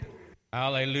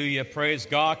Hallelujah. Praise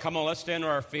God. Come on, let's stand to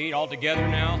our feet all together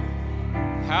now.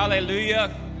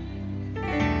 Hallelujah.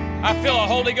 I feel a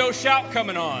Holy Ghost shout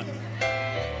coming on.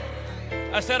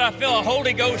 I said I feel a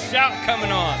Holy Ghost shout coming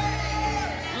on.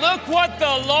 Look what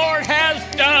the Lord has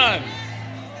done.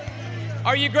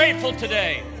 Are you grateful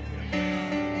today?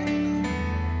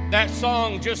 That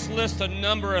song just lists a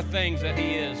number of things that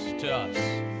He is to us.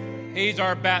 He's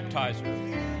our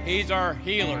baptizer. He's our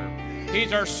healer.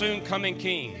 He's our soon-coming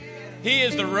King. He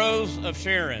is the Rose of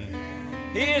Sharon.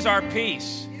 He is our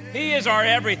peace. He is our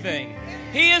everything.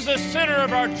 He is the center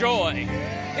of our joy.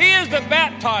 He is the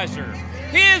baptizer.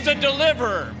 He is the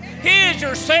deliverer. He is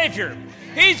your Savior.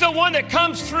 He's the one that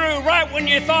comes through right when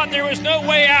you thought there was no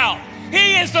way out.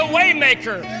 He is the way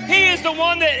maker. He is the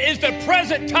one that is the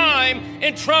present time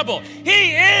in trouble.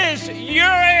 He is your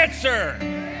answer.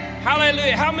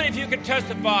 Hallelujah. How many of you can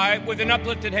testify with an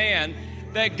uplifted hand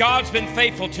that God's been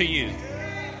faithful to you?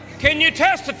 Can you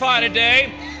testify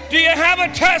today? Do you have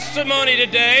a testimony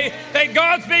today that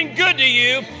God's been good to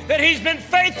you, that He's been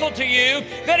faithful to you,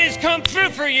 that He's come through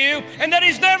for you, and that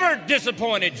He's never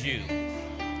disappointed you?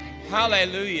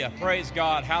 Hallelujah. Praise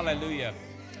God. Hallelujah.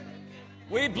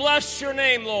 We bless your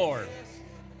name, Lord.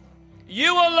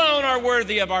 You alone are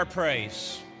worthy of our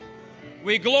praise.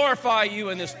 We glorify you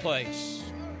in this place.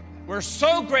 We're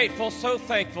so grateful, so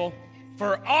thankful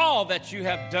for all that you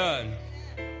have done.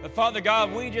 But Father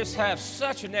God, we just have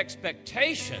such an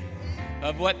expectation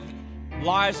of what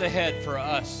lies ahead for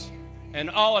us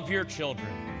and all of your children.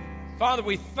 Father,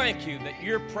 we thank you that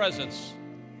your presence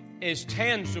is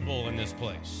tangible in this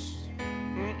place.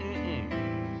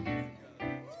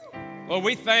 Lord,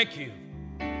 we thank you.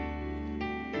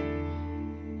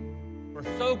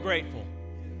 We're so grateful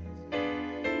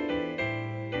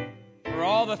for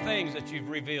all the things that you've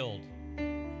revealed,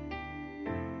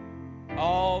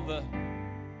 all the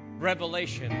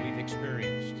revelation we've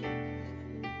experienced,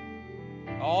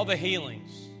 all the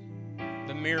healings,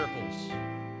 the miracles,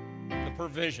 the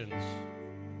provisions.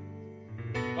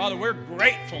 Father, we're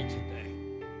grateful today.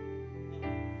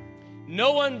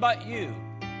 No one but you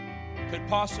could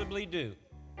possibly do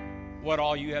what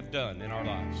all you have done in our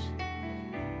lives.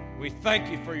 We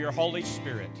thank you for your Holy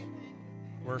Spirit.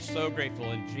 We're so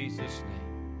grateful in Jesus'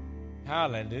 name.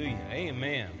 Hallelujah.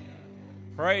 Amen.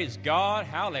 Praise God.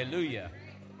 Hallelujah.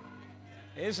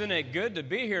 Isn't it good to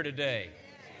be here today?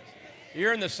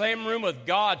 You're in the same room with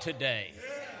God today.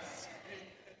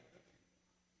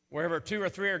 Wherever two or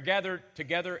three are gathered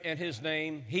together in His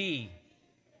name, He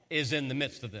is in the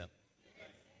midst of them.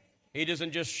 He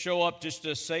doesn't just show up just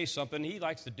to say something. He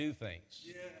likes to do things.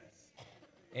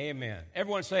 Amen.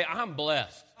 Everyone say, I'm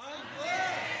blessed. I'm blessed.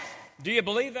 Do you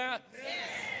believe that? Yes.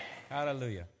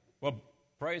 Hallelujah. Well,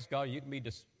 praise God. You can be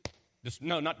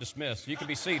not dismissed. You can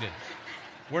be seated.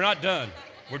 We're not done.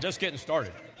 We're just getting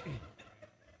started.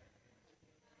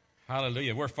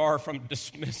 Hallelujah. We're far from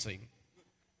dismissing.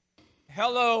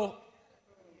 Hello,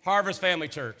 Harvest Family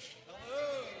Church.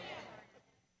 Hello.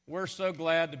 We're so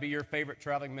glad to be your favorite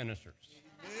traveling ministers.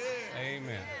 Amen.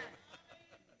 Amen.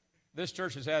 This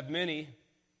church has had many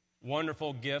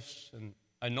wonderful gifts and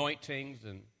anointings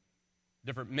and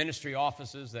different ministry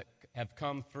offices that have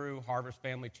come through Harvest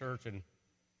Family Church. And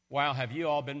wow, have you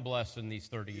all been blessed in these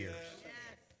 30 years?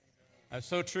 That's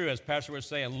so true, as Pastor was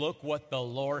saying, look what the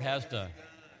Lord has done.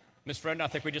 Miss Fred, I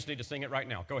think we just need to sing it right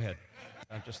now. Go ahead.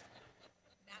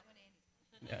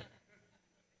 Yeah.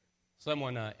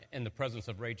 Someone in the presence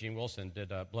of Ray Gene Wilson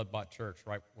did a Blood-Bought Church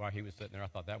right while he was sitting there. I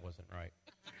thought that wasn't right.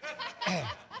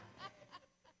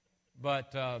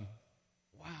 But, wow,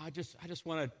 I just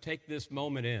want to take this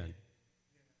moment in.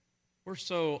 We're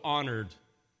so honored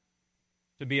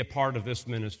to be a part of this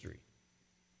ministry.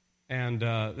 And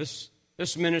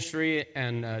this ministry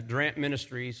and Durant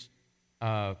Ministries,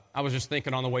 I was just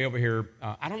thinking on the way over here,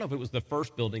 I don't know if it was the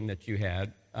first building that you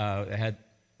had. It had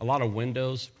a lot of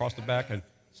windows across the back and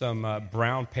some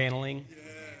brown paneling.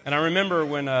 And I remember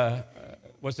when,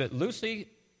 was it Lucy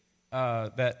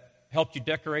that helped you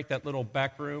decorate that little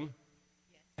back room?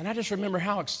 And I just remember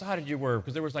how excited you were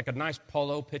because there was like a nice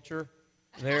polo picture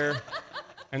there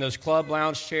and those club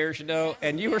lounge chairs, you know,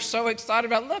 and you were so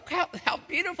excited about, look how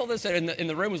beautiful this is. And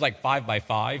the room was like 5 by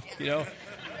 5, you know.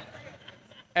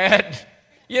 And,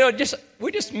 you know,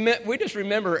 we just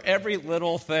remember every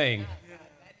little thing,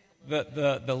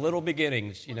 the little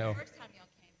beginnings, you know.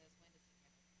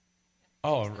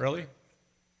 Oh, really?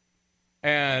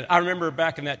 And I remember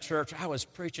back in that church, I was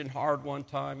preaching hard one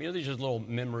time. You know, these are little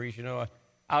memories, you know.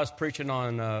 I was preaching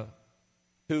on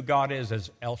who God is as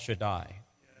El Shaddai.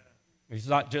 He's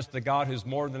not just the God who's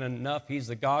more than enough. He's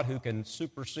the God who can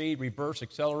supersede, reverse,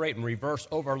 accelerate, and reverse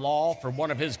over law for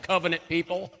one of His covenant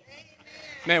people.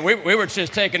 Man, we were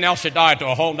just taking El Shaddai to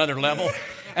a whole nother level.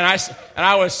 And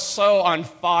I was so on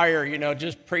fire,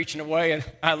 just preaching away. And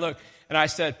I looked and I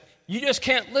said, you just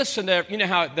can't listen to,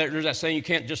 how there's that saying, you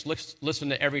can't just listen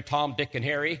to every Tom, Dick, and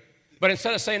Harry. But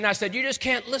instead of saying that, I said, you just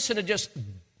can't listen to just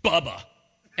Bubba.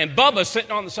 And Bubba's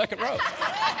sitting on the second row.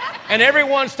 And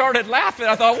everyone started laughing.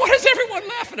 I thought, what is everyone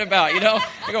laughing about, I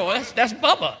go, well, that's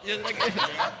Bubba.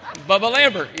 Bubba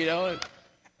Lambert,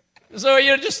 So,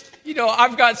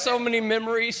 I've got so many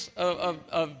memories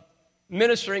of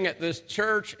ministering at this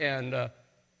church and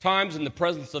times in the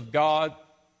presence of God.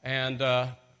 And,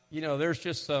 there's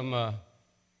just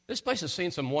this place has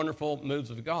seen some wonderful moves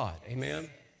of God. Amen.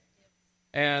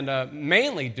 And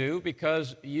mainly due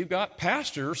because you got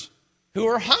pastors who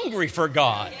are hungry for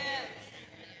God.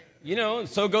 And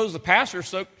so goes the pastor,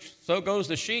 so goes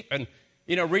the sheep. And,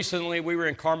 recently we were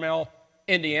in Carmel,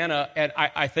 Indiana, and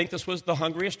I think this was the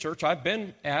hungriest church I've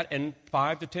been at in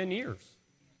 5 to 10 years.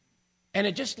 And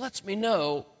it just lets me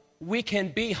know we can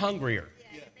be hungrier.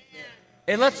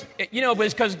 It lets, but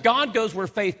it's because God goes where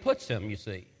faith puts him, you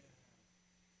see.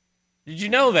 Did you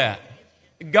know that?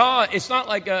 God, it's not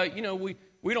like,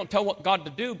 we don't tell what God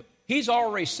to do, but he's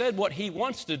already said what he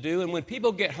wants to do. And when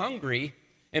people get hungry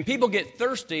and people get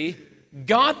thirsty,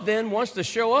 God then wants to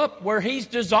show up where he's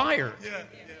desired.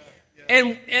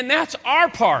 And that's our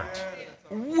part.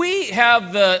 We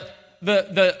have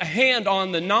the hand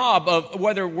on the knob of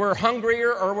whether we're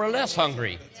hungrier or we're less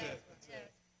hungry.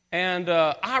 And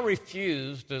I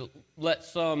refuse to let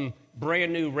some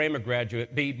brand new Rhema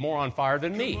graduate be more on fire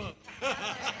than me.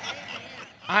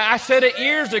 I said it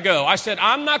years ago. I said,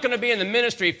 I'm not going to be in the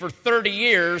ministry for 30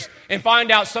 years and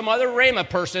find out some other Rhema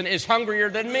person is hungrier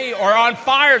than me or on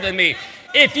fire than me.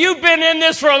 If you've been in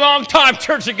this for a long time,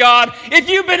 Church of God, if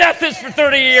you've been at this for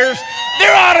 30 years,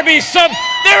 there ought to be something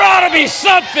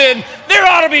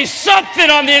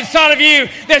on the inside of you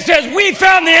that says, we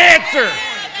found the answer.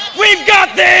 We've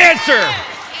got the answer.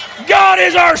 God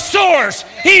is our source.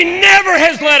 He never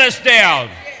has let us down.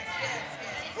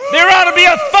 There ought to be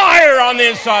a fire on the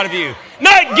inside of you.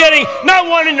 Not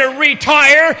wanting to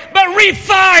retire, but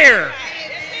refire.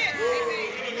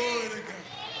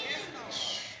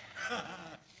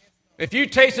 If you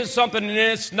tasted something and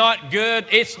it's not good,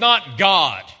 it's not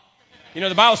God.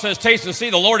 The Bible says, taste and see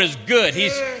the Lord is good.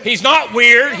 He's not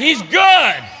weird. He's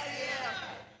good.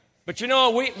 But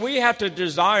we have to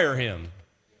desire him.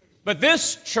 But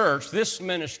this church, this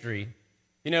ministry,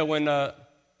 when the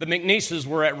McNeeses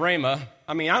were at Rhema,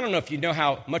 I don't know if you know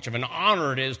how much of an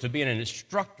honor it is to be an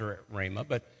instructor at Rhema,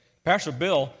 but Pastor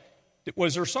Bill,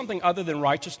 was there something other than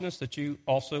righteousness that you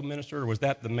also ministered, or was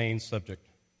that the main subject?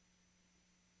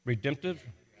 Redemptive?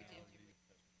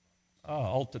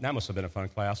 Oh, that must have been a fun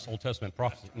class. Old Testament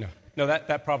prophecy. No,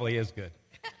 that probably is good.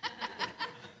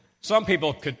 Some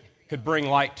people could bring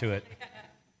light to it.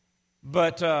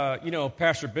 But,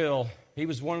 Pastor Bill, he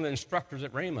was one of the instructors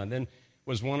at Rhema, and then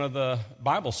was one of the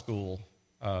Bible School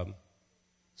of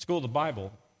the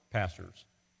Bible pastors.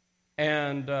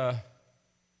 And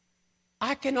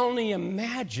I can only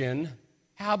imagine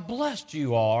how blessed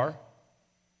you are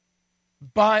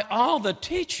by all the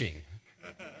teaching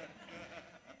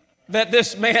that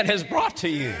this man has brought to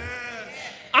you.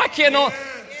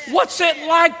 What's it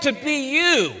like to be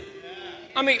you?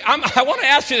 I want to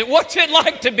ask you, what's it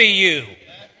like to be you?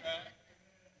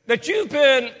 That you've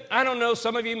been, I don't know,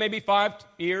 some of you maybe 5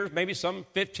 years, maybe some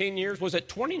 15 years. Was it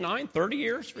 29, 30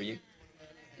 years for you?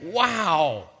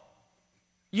 Wow.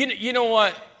 You know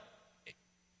what?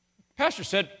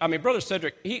 Brother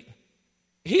Cedric, he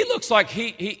looks like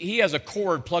he has a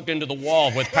cord plugged into the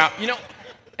wall with power.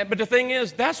 But the thing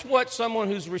is, that's what someone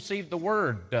who's received the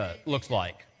word looks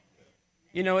like.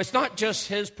 It's not just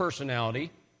his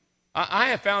personality. I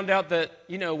have found out that,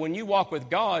 when you walk with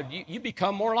God, you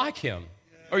become more like him.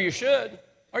 Or you should.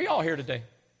 Are you all here today?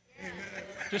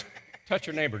 Just touch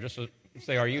your neighbor. Just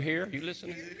say, are you here? Are you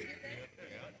listening?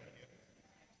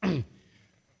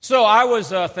 So I was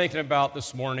thinking about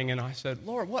this morning, and I said,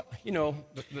 Lord, what, the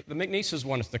McNeeses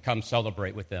want us to come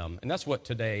celebrate with them. And that's what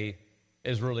today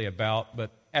is really about.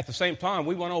 But at the same time,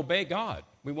 we want to obey God.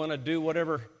 We want to do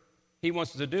whatever he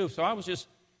wants us to do. So I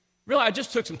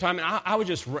just took some time, and I was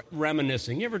just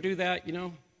reminiscing. You ever do that,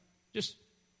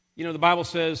 the Bible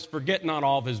says, forget not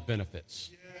all of his benefits.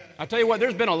 I tell you what,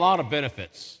 there's been a lot of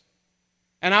benefits.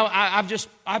 And I've just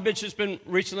been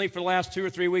recently for the last 2 or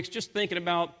 3 weeks just thinking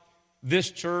about this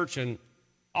church and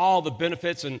all the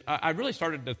benefits. And I really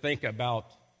started to think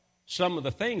about some of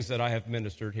the things that I have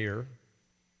ministered here.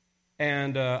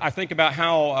 And I think about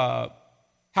how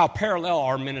parallel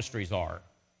our ministries are.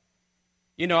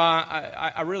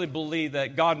 I really believe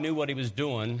that God knew what he was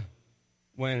doing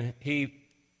when he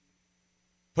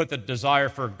put the desire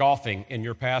for golfing in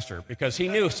your pastor because he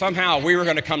knew somehow we were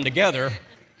going to come together.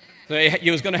 So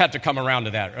he was going to have to come around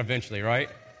to that eventually, right?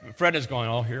 Fred is going,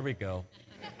 oh, here we go.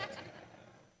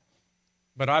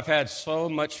 But I've had so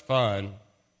much fun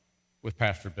with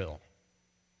Pastor Bill.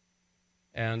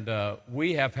 And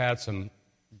we have had some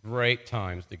great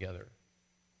times together.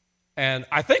 And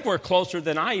I think we're closer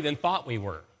than I even thought we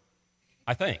were.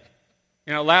 I think.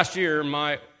 You know, last year,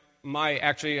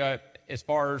 as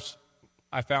far as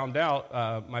I found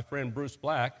out, my friend Bruce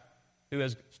Black, who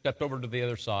has stepped over to the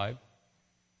other side,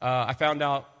 I found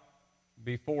out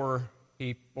before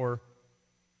the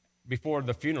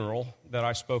funeral that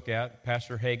I spoke at,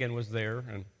 Pastor Hagan was there,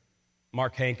 and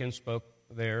Mark Hankins spoke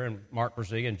there, and Mark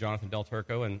Brzee and Jonathan Del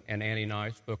Turco and Annie and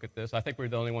I spoke at this. I think we were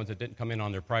the only ones that didn't come in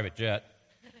on their private jet.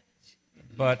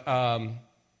 But,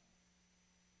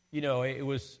 you know, it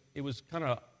was kind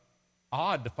of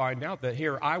odd to find out that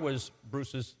here I was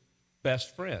Bruce's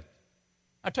best friend.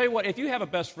 I tell you what, if you have a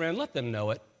best friend, let them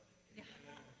know it.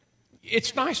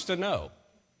 It's nice to know.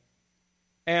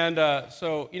 And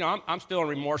so, you know, I'm still in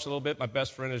remorse a little bit. My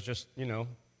best friend is just,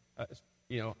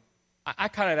 I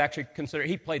kind of actually consider,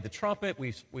 he played the trumpet.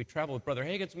 We traveled with Brother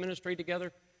Hagen's ministry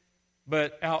together.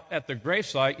 But out at the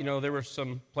gravesite, you know, there were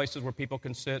some places where people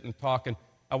can sit and talk. And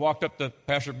I walked up to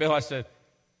Pastor Bill. I said,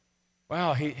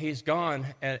 wow, he's gone.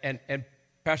 And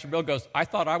Pastor Bill goes, I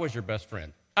thought I was your best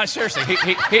friend. Seriously,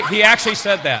 he actually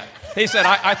said that. He said,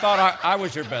 I thought I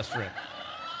was your best friend.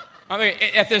 I mean,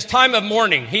 at this time of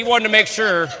mourning, he wanted to make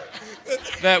sure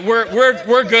that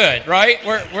we're good, right?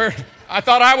 I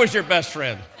thought I was your best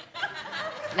friend.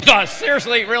 No,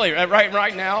 seriously, really,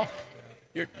 right now,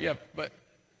 but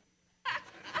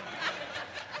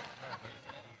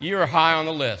you're high on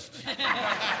the list,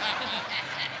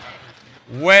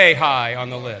 way high on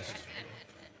the list.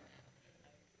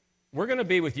 We're going to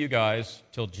be with you guys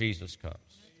till Jesus comes,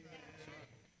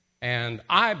 and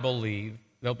I believe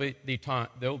there'll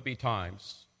be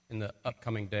times in the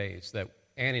upcoming days that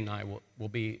Annie and I will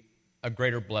be a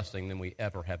greater blessing than we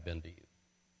ever have been to you.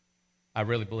 I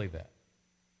really believe that.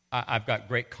 I've got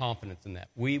great confidence in that.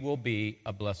 We will be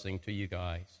a blessing to you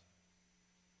guys.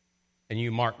 And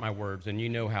you mark my words, and you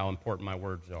know how important my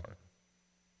words are.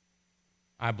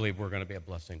 I believe we're going to be a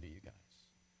blessing to you guys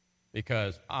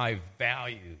because I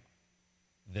value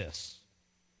this.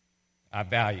 I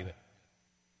value it.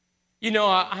 You know,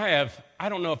 I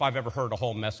don't know if I've ever heard a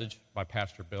whole message by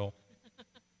Pastor Bill.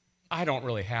 I don't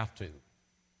really have to.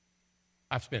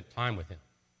 I've spent time with him.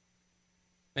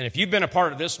 And if you've been a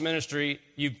part of this ministry,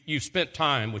 you've spent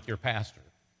time with your pastor.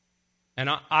 And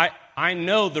I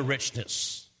know the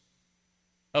richness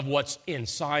of what's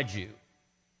inside you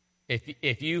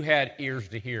if you had ears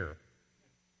to hear.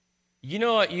 You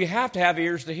know what? You have to have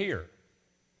ears to hear.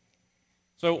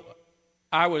 So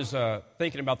I was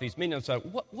thinking about these meetings. I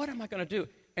said, what am I going to do?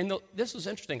 And this is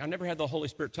interesting. I never had the Holy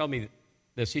Spirit tell me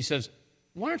this. He says,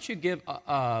 why don't you give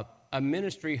a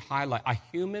ministry highlight, a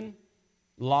human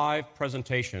live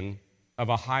presentation of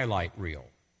a highlight reel?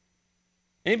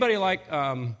 Anybody like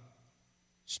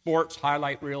sports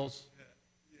highlight reels?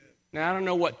 Now, I don't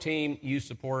know what team you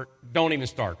support. Don't even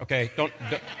start, okay?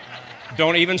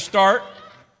 Don't even start.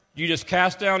 You just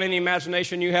cast down any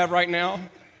imagination you have right now.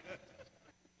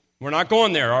 We're not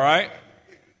going there, all right?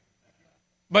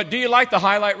 But do you like the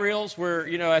highlight reels where,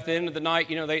 you know, at the end of the night,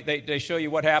 you know, they show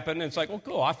you what happened, and it's like, well,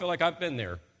 cool, I feel like I've been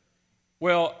there.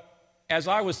 Well, as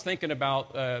I was thinking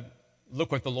about,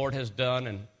 look what the Lord has done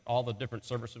and all the different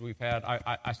services we've had,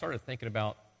 I started thinking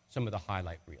about some of the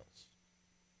highlight reels.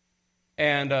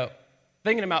 And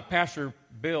thinking about Pastor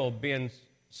Bill being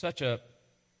such a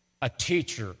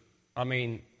teacher, I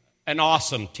mean, an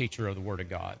awesome teacher of the Word of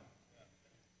God.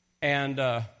 And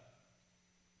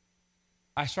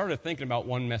I started thinking about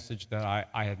one message that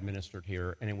I had ministered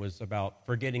here, and it was about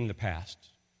forgetting the past.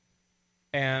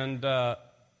 And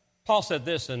Paul said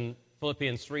this in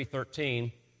Philippians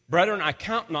 3:13, "Brethren, I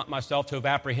count not myself to have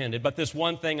apprehended, but this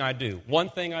one thing I do." One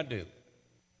thing I do.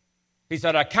 He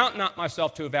said, "I count not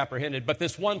myself to have apprehended, but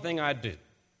this one thing I do.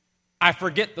 I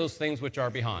forget those things which are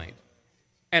behind,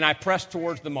 and I press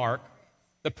towards the mark,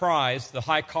 the prize, the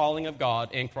high calling of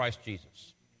God in Christ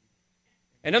Jesus."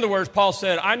 In other words, Paul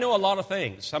said, I know a lot of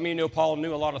things. How many know Paul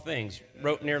knew a lot of things?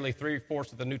 Wrote nearly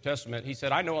 3/4 of the New Testament. He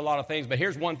said, I know a lot of things, but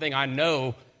here's one thing I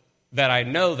know that I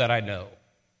know that I know.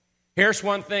 Here's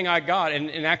one thing I got,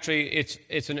 and actually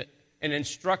it's an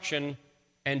instruction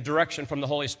and direction from the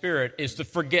Holy Spirit, is to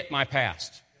forget my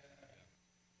past.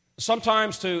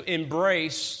 Sometimes to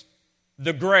embrace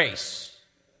the grace.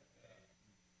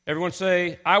 Everyone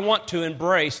say, I want to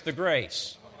embrace the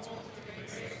grace.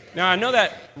 Now, I know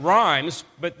that rhymes,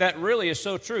 but that really is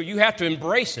so true. You have to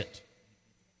embrace it.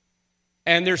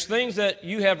 And there's things that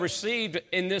you have received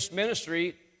in this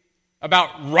ministry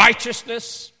about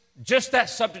righteousness, just that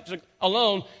subject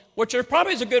alone, which there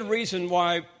probably is a good reason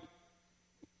why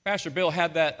Pastor Bill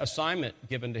had that assignment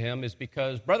given to him, is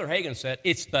because Brother Hagin said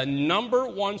it's the number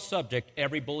one subject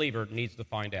every believer needs to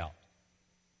find out.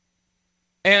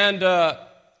 And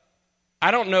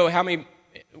I don't know how many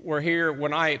were here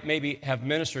when I maybe have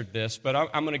ministered this, but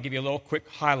I'm going to give you a little quick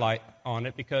highlight on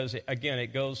it because, again, it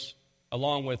goes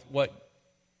along with what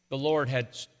the Lord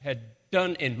had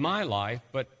done in my life,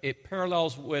 but it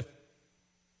parallels with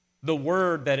the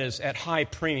word that is at high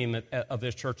premium of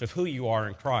this church of who you are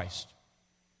in Christ.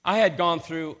 I had gone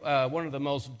through one of the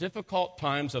most difficult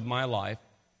times of my life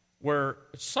where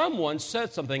someone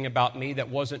said something about me that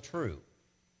wasn't true.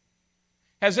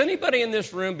 Has anybody in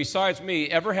this room besides me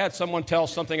ever had someone tell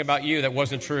something about you that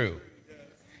wasn't true?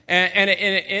 And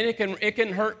it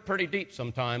can hurt pretty deep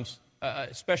sometimes,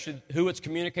 especially who it's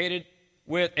communicated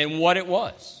with and what it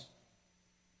was.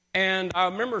 And I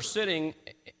remember sitting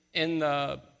in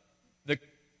the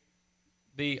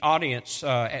audience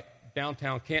at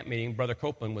downtown camp meeting. Brother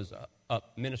Copeland was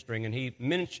up ministering, and he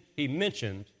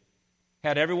mentioned,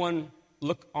 had everyone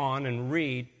look on and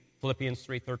read Philippians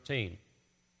 3:13.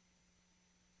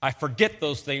 I forget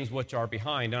those things which are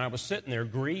behind. And I was sitting there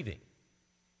grieving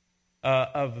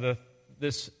of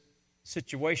this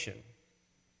situation.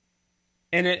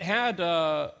 And it had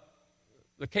the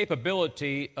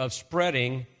capability of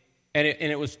spreading, and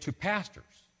it was to pastors.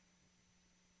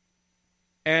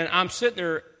 And I'm sitting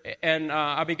there, and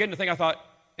I began to think, I thought,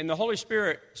 and the Holy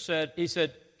Spirit said, he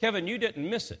said, Kevin, you didn't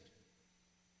miss it.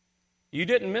 You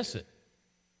didn't miss it.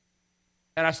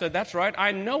 And I said, that's right.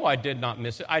 I know I did not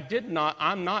miss it.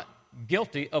 I'm not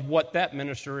guilty of what that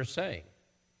minister is saying.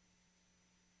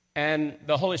 And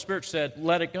the Holy Spirit said,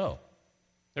 let it go.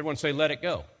 Everyone say, let it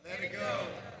go. Let it go.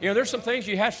 You know, there's some things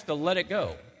you have to let it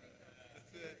go.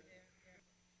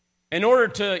 In order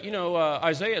to,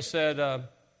 Isaiah said,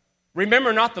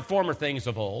 remember not the former things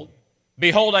of old.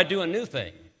 Behold, I do a new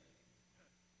thing.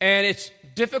 And it's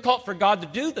difficult for God to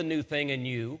do the new thing in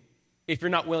you if you're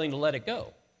not willing to let it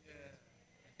go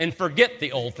and forget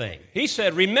the old thing. He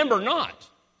said, remember not.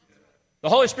 The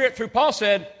Holy Spirit through Paul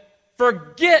said,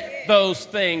 forget those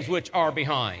things which are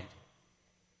behind.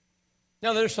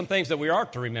 Now, there's some things that we are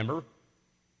to remember.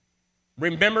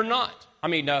 Remember not.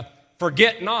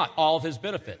 Forget not all of his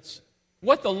benefits.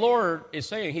 What the Lord is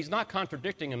saying, he's not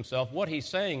contradicting himself. What he's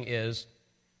saying is,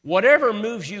 whatever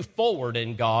moves you forward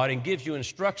in God and gives you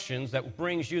instructions that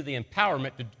brings you the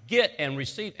empowerment to get and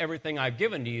receive everything I've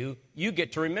given to you, you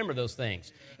get to remember those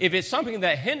things. If it's something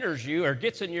that hinders you or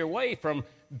gets in your way from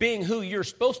being who you're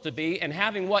supposed to be and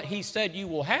having what he said you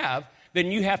will have,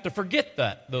 then you have to forget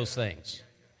those things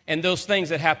and those things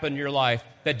that happened in your life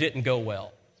that didn't go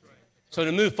well. So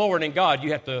to move forward in God,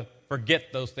 you have to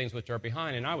forget those things which are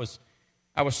behind. And I was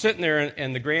sitting there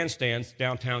in the grandstands,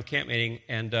 downtown camp meeting,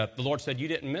 and the Lord said, you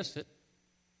didn't miss it.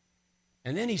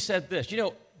 And then he said this,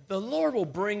 the Lord will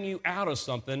bring you out of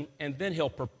something, and then he'll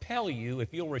propel you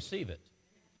if you'll receive it.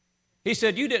 He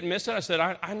said, you didn't miss it. I said,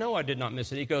 I know I did not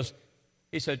miss it.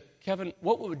 He said, Kevin,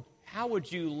 how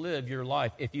would you live your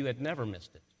life if you had never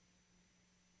missed it?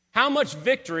 How much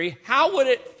victory, how would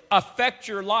it affect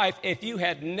your life if you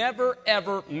had never,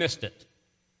 ever missed it?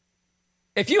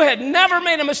 If you had never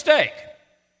made a mistake,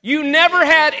 you never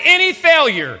had any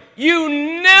failure, you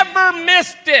never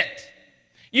missed it,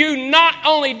 you not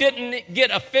only didn't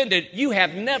get offended, you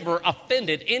have never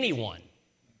offended anyone.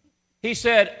 He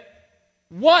said,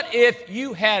 what if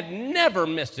you had never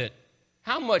missed it?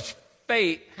 How much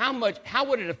faith, how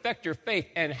would it affect your faith,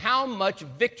 and how much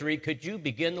victory could you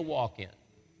begin to walk in?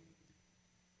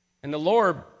 And the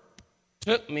Lord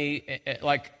took me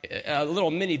like a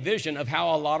little mini vision of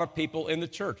how a lot of people in the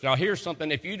church. Now, here's something,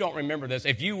 if you don't remember this,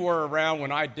 if you were around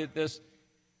when I did this,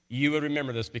 you would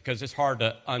remember this because it's hard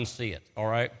to unsee it, all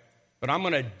right? But I'm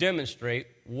going to demonstrate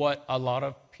what a lot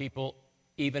of people,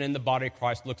 even in the body of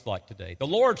Christ, looks like today. The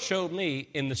Lord showed me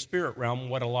in the spirit realm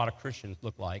what a lot of Christians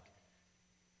look like.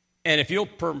 And if you'll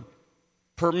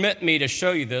permit me to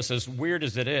show you this, as weird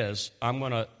as it is, I'm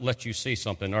going to let you see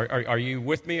something. Are you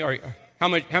with me? How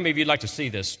many of you would like to see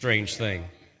this strange thing?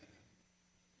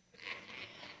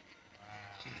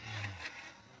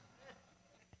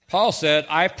 Paul said,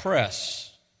 I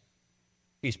press.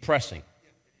 He's pressing.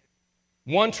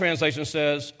 One translation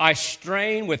says, I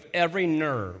strain with every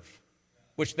nerve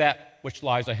which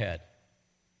lies ahead.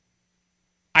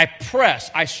 I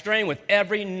press, I strain with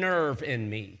every nerve in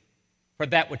me for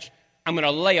that which I'm going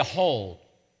to lay a hold.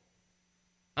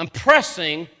 I'm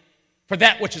pressing for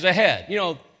that which is ahead. You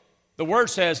know, the word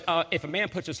says, if a man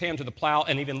puts his hand to the plow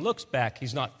and even looks back,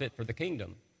 he's not fit for the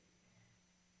kingdom.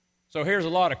 So here's a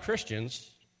lot of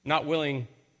Christians not willing.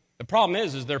 The problem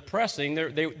is they're pressing.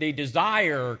 They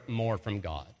desire more from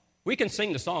God. We can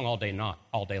sing the song all day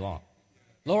long.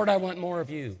 Lord, I want more of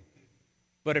you.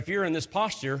 But if you're in this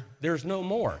posture, there's no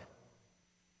more.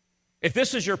 If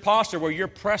this is your posture where you're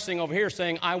pressing over here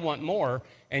saying, I want more,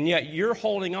 and yet you're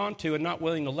holding on to and not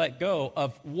willing to let go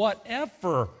of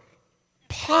whatever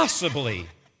possibly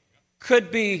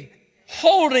could be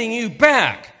holding you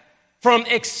back from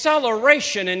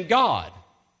acceleration in God,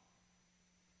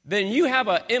 then you have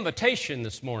an invitation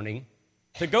this morning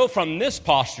to go from this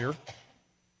posture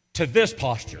to this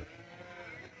posture.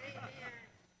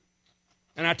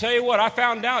 And I tell you what, I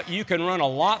found out you can run a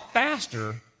lot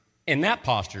faster in that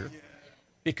posture,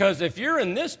 because if you're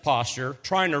in this posture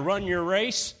trying to run your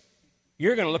race,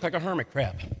 you're going to look like a hermit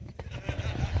crab.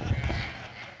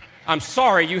 I'm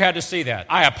sorry you had to see that.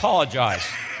 I apologize.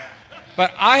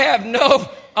 But I have no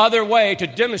other way to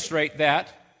demonstrate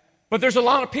that. But there's a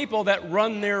lot of people that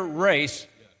run their race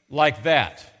like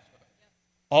that,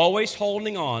 always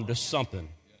holding on to something,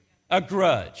 a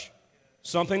grudge,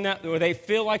 something that where they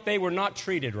feel like they were not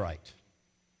treated right,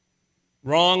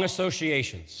 wrong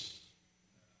associations,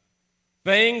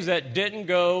 things that didn't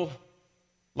go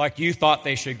like you thought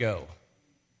they should go.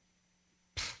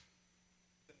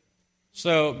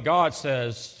 So God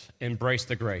says, embrace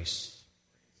the grace.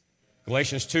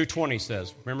 Galatians 2:20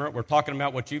 says, remember, we're talking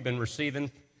about what you've been receiving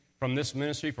from this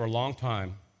ministry for a long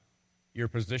time, your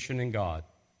position in God.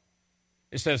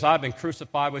 It says, I've been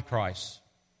crucified with Christ.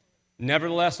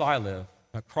 Nevertheless I live,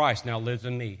 but Christ now lives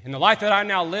in me. In the life that I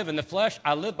now live in the flesh,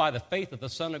 I live by the faith of the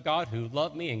Son of God who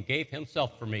loved me and gave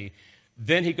himself for me.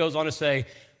 Then he goes on to say,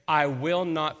 I will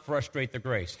not frustrate the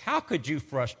grace. How could you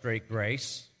frustrate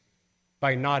grace?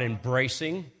 By not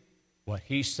embracing what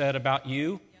he said about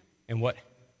you and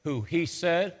who he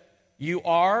said you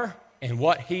are and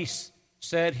what he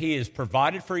said he has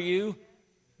provided for you.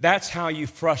 That's how you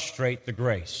frustrate the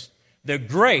grace. The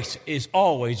grace is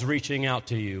always reaching out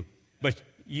to you, but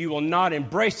you will not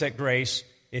embrace that grace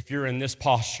if you're in this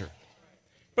posture.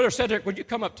 Brother Cedric, would you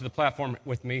come up to the platform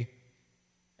with me?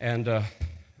 And I'm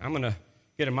going to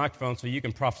get a microphone so you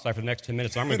can prophesy for the next 10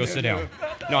 minutes. I'm going to go sit down.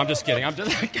 No, I'm just kidding.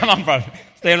 Come on, brother.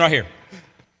 Stand right here.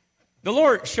 The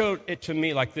Lord showed it to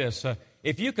me like this.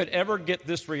 If you could ever get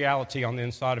this reality on the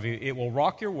inside of you, it will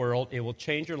rock your world. It will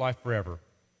change your life forever.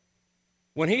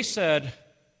 When he said,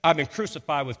 I've been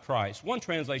crucified with Christ, one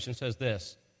translation says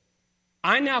this,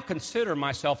 I now consider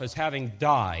myself as having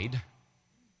died,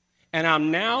 and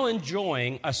I'm now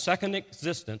enjoying a second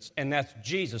existence, and that's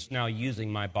Jesus now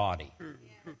using my body.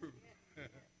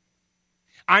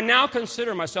 I now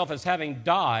consider myself as having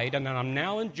died, and I'm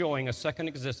now enjoying a second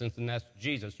existence, and that's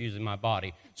Jesus using my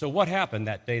body. So what happened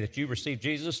that day that you received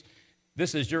Jesus?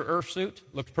 This is your earth suit.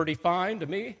 Looks pretty fine to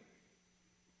me.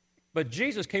 But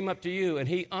Jesus came up to you, and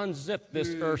he unzipped this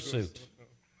earth suit.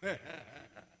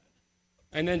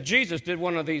 And then Jesus did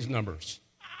one of these numbers.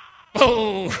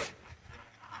 Oh!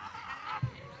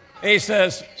 And he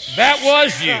says, that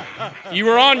was you. You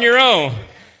were on your own.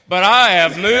 But I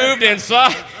have moved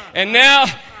inside, and now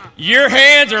your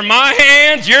hands are my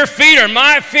hands, your feet are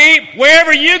my feet.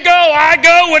 Wherever you go, I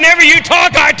go. Whenever you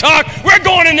talk, I talk. We're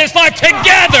going in this life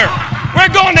together.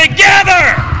 We're going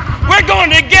together. We're going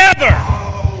together.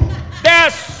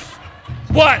 That's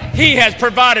what he has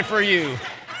provided for you.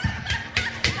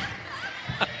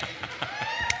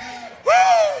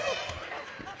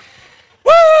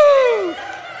 Woo!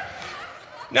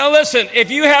 Now listen,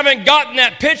 if you haven't gotten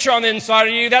that picture on the inside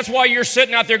of you, that's why you're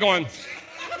sitting out there going,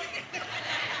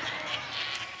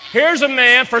 here's a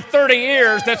man for 30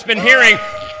 years that's been hearing,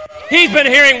 he's been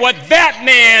hearing what that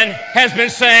man has been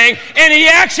saying, and he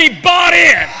actually bought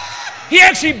in. He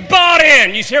actually bought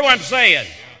in. You hear what I'm saying?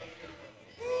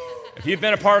 If you've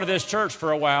been a part of this church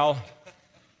for a while,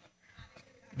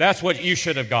 that's what you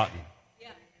should have gotten.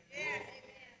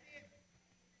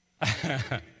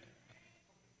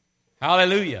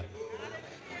 Hallelujah.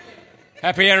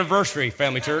 Happy anniversary,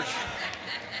 Family Church.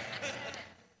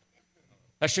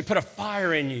 That should put a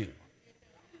fire in you.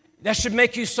 That should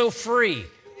make you so free.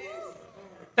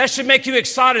 That should make you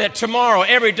excited that tomorrow,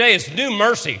 every day, is new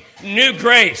mercy, new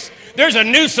grace. There's a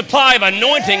new supply of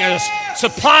anointing and a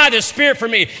supply of the Spirit for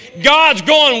me. God's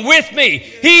going with me.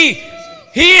 He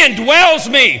indwells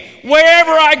me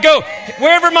wherever I go,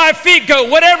 wherever my feet go,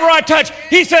 whatever I touch.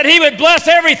 He said he would bless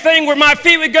everything where my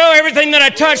feet would go. Everything that I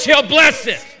touch, he'll bless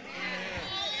it.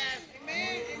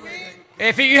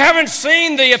 If you haven't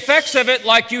seen the effects of it,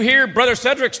 like you hear Brother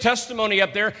Cedric's testimony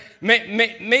up there,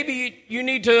 maybe you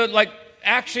need to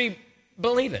actually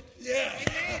believe it. Yeah.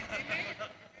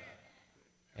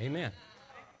 Amen.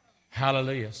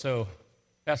 Hallelujah. So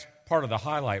that's part of the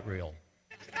highlight reel.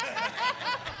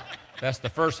 That's the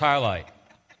first highlight.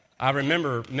 I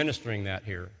remember ministering that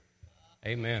here.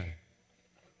 Amen.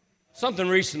 Something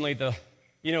recently,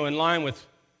 in line with,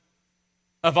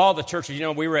 of all the churches,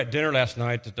 we were at dinner last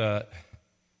night at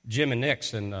Jim and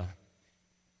Nick's, and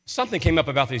something came up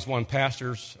about these one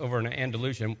pastors over in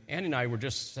Andalusia. Andy and I were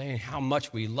just saying how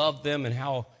much we loved them and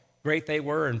how great they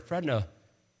were, and Fredna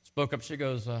spoke up. She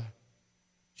goes,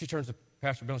 she turns to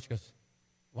Pastor Bill, and she goes,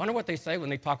 I wonder what they say when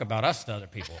they talk about us to other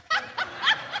people.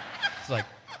 It's like,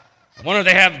 I wonder if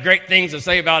they have great things to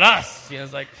say about us.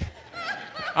 It's like,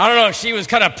 I don't know if she was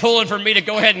kind of pulling for me to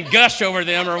go ahead and gush over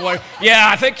them or what. Yeah,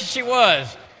 I think she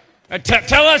was.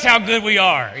 Tell us how good we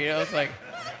are. It's like,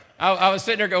 I was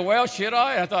sitting there going, well, should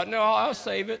I? And I thought, no, I'll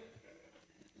save it.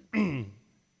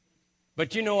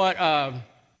 But you know what?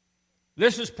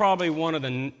 This is probably one of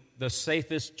the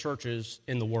safest churches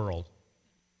in the world.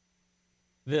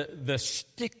 The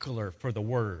stickler for the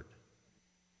word.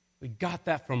 We got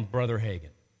that from Brother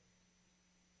Hagin.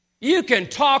 You can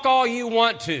talk all you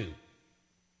want to,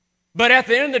 but at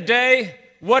the end of the day,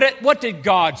 what did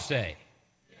God say?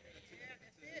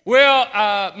 Well,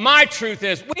 my truth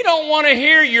is, we don't want to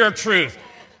hear your truth.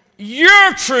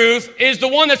 Your truth is the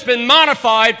one that's been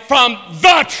modified from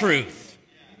the truth.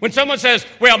 When someone says,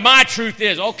 well, my truth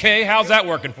is, okay, how's that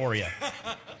working for you?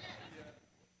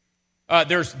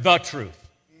 There's the truth.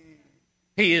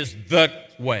 He is the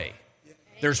way.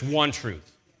 There's one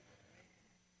truth.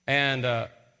 And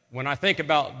when I think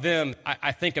about them,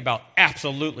 I think about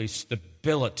absolutely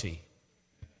stability.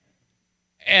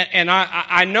 And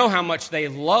I know how much they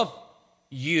love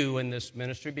you in this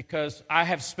ministry because I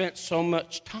have spent so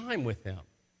much time with them.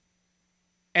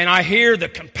 And I hear the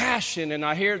compassion and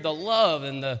I hear the love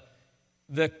and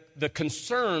the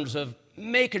concerns of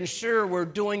making sure we're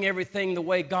doing everything the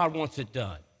way God wants it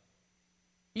done.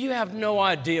 You have no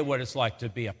idea what it's like to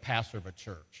be a pastor of a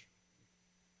church.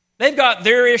 They've got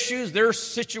their issues, their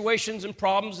situations and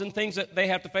problems and things that they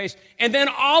have to face, and then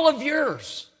all of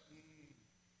yours.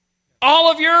 All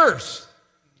of yours.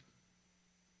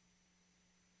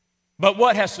 But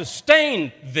what has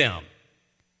sustained them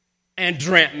and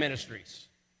Durant Ministries?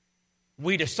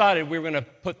 We decided we were going to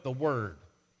put the Word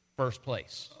first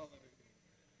place.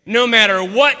 No matter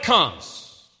what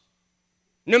comes,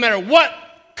 no matter what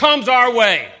comes our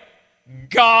way,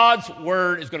 God's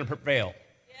Word is going to prevail.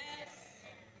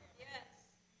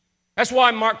 That's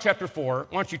why Mark chapter 4,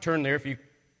 why don't you turn there if you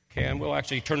can. We'll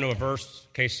actually turn to a verse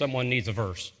in case someone needs a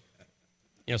verse.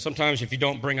 Sometimes if you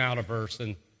don't bring out a verse,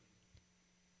 then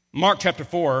Mark chapter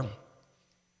 4,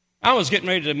 I was getting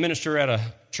ready to minister at a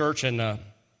church, and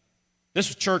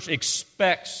this church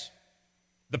expects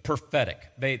the prophetic.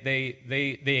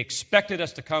 They expected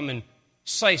us to come and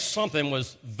say something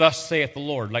was, thus saith the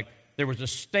Lord. Like there was a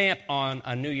stamp on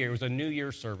a new year. It was a New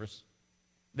Year service.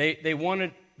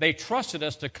 They trusted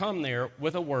us to come there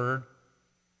with a word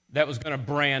that was going to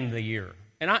brand the year.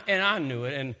 And I knew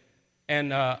it.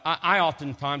 And I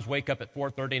oftentimes wake up at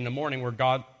 4:30 in the morning where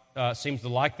God seems to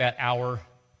like that hour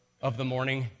of the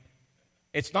morning.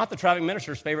 It's not the traveling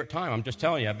minister's favorite time, I'm just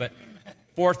telling you. But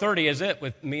 4:30 is it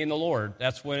with me and the Lord.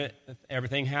 That's when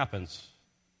everything happens.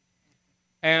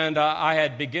 And I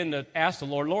had begun to ask the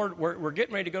Lord, we're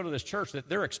getting ready to go to this church that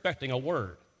they're expecting a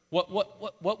word.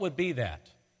 What would be that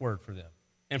word for them?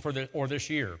 And or this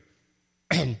year.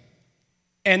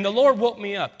 And the Lord woke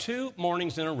me up 2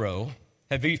 mornings in a row.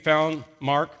 Have you found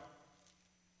Mark?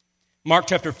 Mark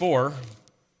chapter 4.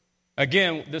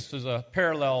 Again, this is a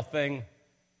parallel thing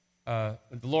the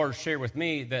Lord shared with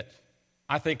me that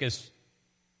I think is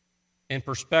in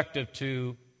perspective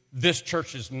to this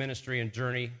church's ministry and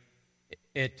journey.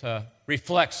 It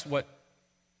reflects what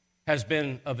has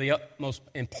been of the utmost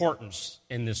importance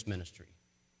in this ministry.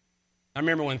 I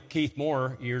remember when Keith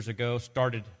Moore, years ago,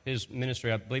 started his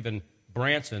ministry, I believe in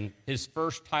Branson, his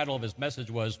first title of his message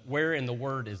was, Where in the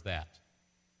Word is that?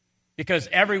 Because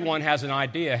everyone has an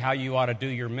idea how you ought to do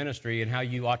your ministry and how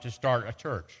you ought to start a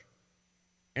church.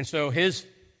 And so his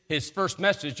first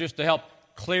message, just to help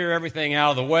clear everything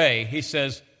out of the way, he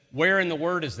says, Where in the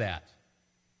Word is that?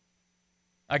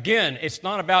 Again, it's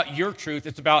not about your truth,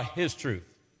 it's about His truth.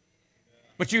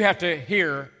 But you have to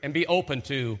hear and be open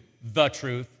to the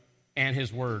truth and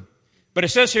His Word. But it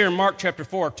says here in Mark chapter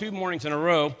 4, 2 mornings in a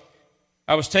row,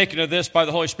 I was taken to this by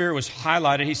the Holy Spirit, was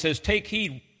highlighted. He says, take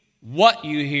heed what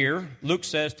you hear. Luke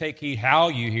says, take heed how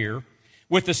you hear.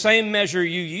 With the same measure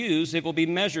you use, it will be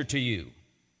measured to you.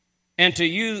 And to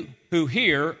you who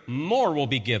hear, more will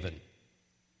be given.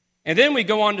 And then we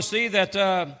go on to see that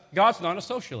God's not a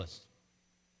socialist.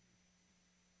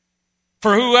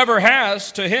 For whoever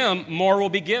has, to him more will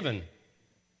be given.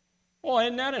 Well,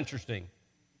 isn't that interesting?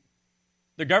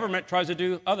 The government tries to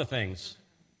do other things.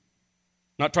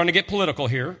 Not trying to get political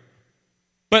here.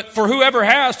 But for whoever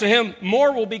has, to him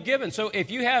more will be given. So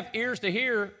if you have ears to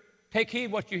hear, take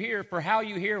heed what you hear, for how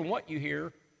you hear and what you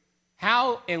hear.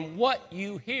 How and what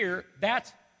you hear,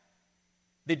 that's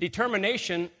the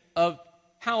determination of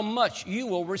how much you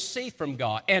will receive from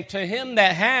God. And to him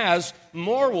that has,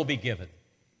 more will be given.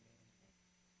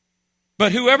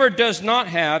 But whoever does not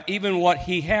have, even what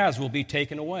he has will be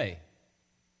taken away.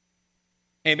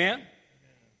 Amen?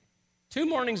 2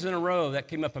 mornings in a row that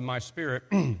came up in my spirit.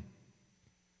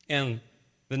 And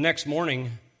the next morning,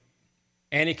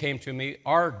 Annie came to me.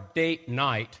 Our date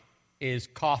night is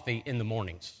coffee in the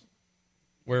mornings,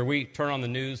 where we turn on the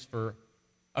news for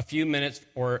a few minutes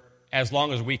or as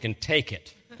long as we can take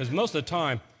it. Because most of the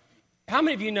time, how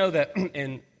many of you know that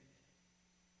in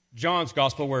John's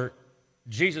gospel where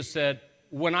Jesus said,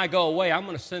 when I go away, I'm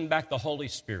going to send back the Holy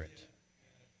Spirit.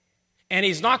 And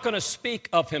he's not going to speak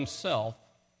of himself,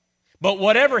 but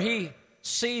whatever he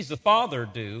sees the Father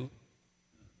do,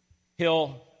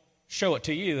 he'll show it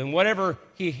to you. And whatever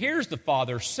he hears the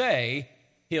Father say,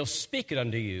 he'll speak it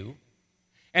unto you.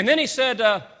 And then he said,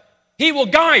 he will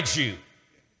guide you.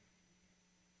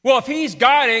 Well, if he's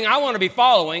guiding, I want to be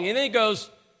following. And then he goes,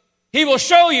 he will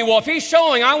show you. Well, if he's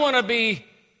showing, I want to be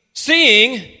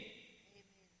seeing.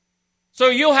 So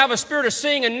you'll have a spirit of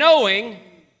seeing and knowing.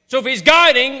 So if he's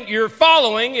guiding, you're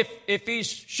following. If he's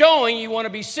showing, you want to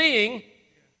be seeing.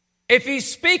 If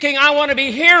he's speaking, I want to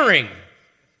be hearing.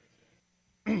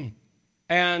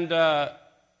 And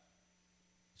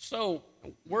so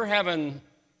we're having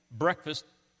breakfast,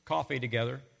 coffee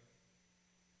together.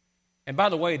 And by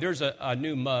the way, there's a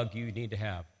new mug you need to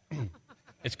have.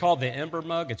 It's called the Ember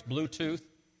mug. It's Bluetooth.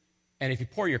 And if you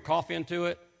pour your coffee into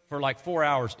it, for like 4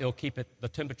 hours, it'll keep it the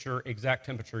temperature, exact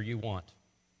temperature you want.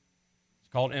 It's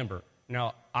called Ember.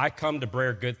 Now, I come to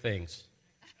Brer good things.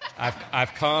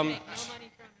 I've come.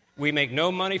 We make no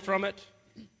money from it.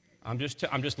 I'm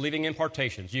just leaving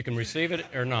impartations. You can receive it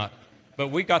or not. But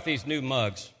we got these new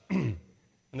mugs, and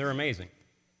they're amazing.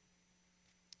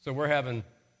 So we're having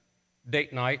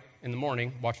date night in the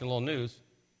morning, watching a little news,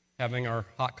 having our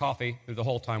hot coffee through the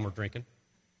whole time we're drinking.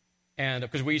 And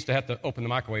because we used to have to open the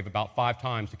microwave about 5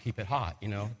 times to keep it hot, you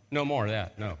know. No more of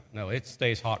that. No, it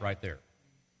stays hot right there.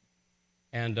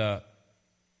 And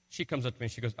she comes up to me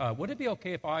and she goes, would it be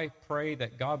okay if I pray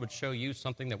that God would show you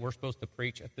something that we're supposed to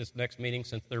preach at this next meeting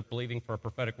since they're believing for a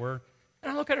prophetic word?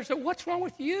 And I look at her and say, what's wrong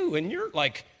with you and your,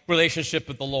 relationship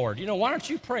with the Lord? You know, why don't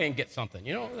you pray and get something?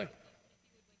 You know,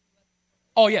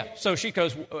 oh, yeah. So she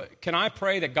goes, can I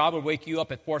pray that God would wake you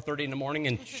up at 4:30 in the morning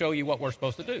and show you what we're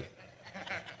supposed to do?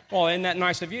 Well, isn't that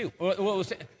nice of you? What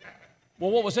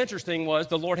was interesting was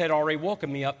the Lord had already woken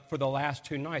me up for the last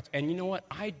 2 nights. And you know what?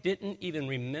 I didn't even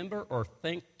remember or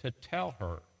think to tell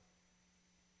her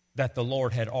that the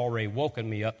Lord had already woken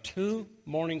me up 2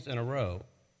 mornings in a row.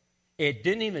 It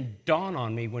didn't even dawn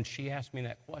on me when she asked me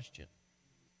that question.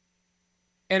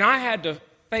 And I had to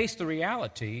face the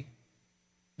reality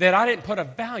that I didn't put a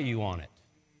value on it.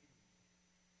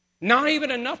 Not even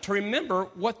enough to remember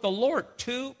what the Lord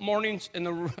 2 mornings in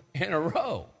a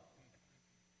row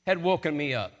had woken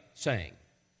me up saying.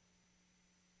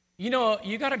 You know,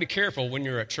 you got to be careful when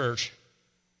you're at church.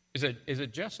 Is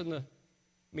it Jess in the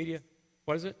media?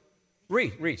 What is it?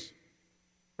 Reese.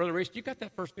 Brother Reese, you got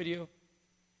that first video?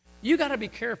 You got to be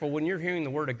careful when you're hearing the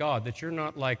Word of God that you're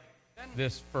not like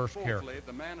this first character. Fourthly,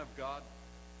 the man of God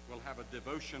will have a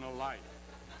devotional life.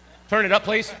 Turn it up,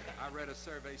 please. I read a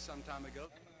survey some time ago.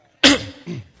 3%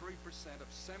 of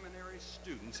seminary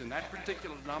students in that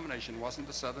particular denomination, wasn't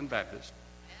the Southern Baptist,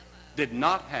 did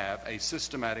not have a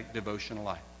systematic devotional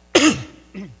life.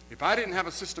 If I didn't have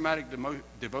a systematic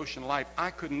devotional life,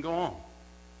 I couldn't go on.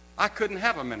 I couldn't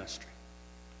have a ministry.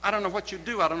 I don't know what you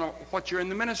do. I don't know what you're in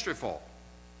the ministry for.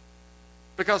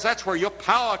 Because that's where your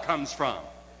power comes from,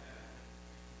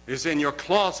 is in your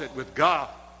closet with God,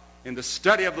 in the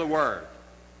study of the Word,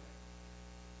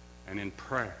 and in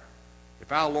prayer.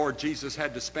 If our Lord Jesus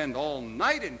had to spend all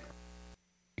night in prayer.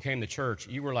 You came to church,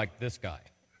 you were like this guy.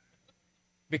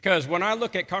 Because when I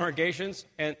look at congregations,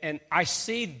 and I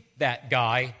see that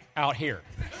guy out here.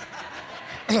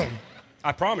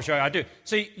 I promise you, I do.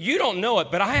 See, you don't know it,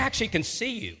 but I actually can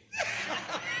see you.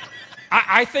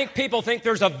 I think people think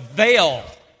there's a veil.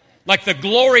 Like the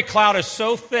glory cloud is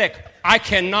so thick, I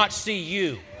cannot see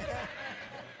you.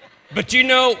 But you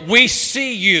know, we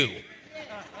see you.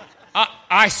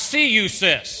 I see you,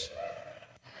 sis.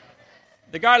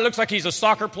 The guy looks like he's a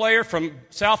soccer player from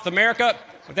South America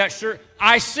with that shirt.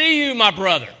 I see you, my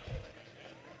brother.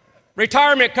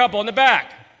 Retirement couple in the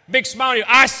back. Big smile on you.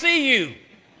 I see you.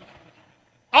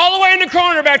 All the way in the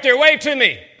corner back there. Wave to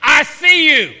me. I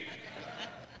see you.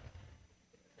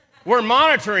 We're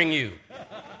monitoring you.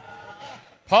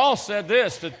 Paul said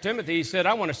this to Timothy. He said,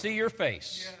 I want to see your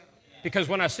face. Because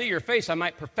when I see your face, I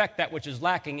might perfect that which is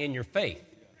lacking in your faith.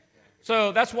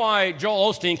 So that's why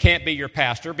Joel Osteen can't be your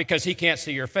pastor, because he can't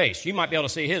see your face. You might be able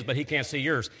to see his, but he can't see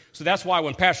yours. So that's why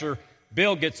when Pastor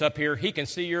Bill gets up here, he can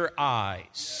see your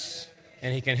eyes,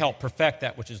 and he can help perfect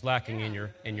that which is lacking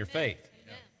in your faith.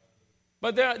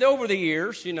 But over the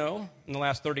years, in the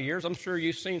last 30 years, I'm sure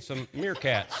you've seen some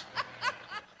meerkats,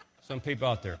 some people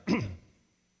out there.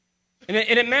 And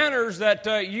it matters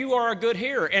that you are a good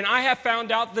hearer. And I have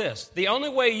found out this. The only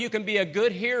way you can be a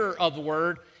good hearer of the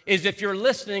word is if you're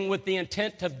listening with the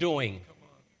intent of doing.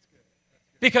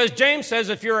 Because James says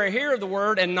if you're a hearer of the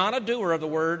word and not a doer of the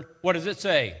word, what does it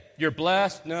say? You're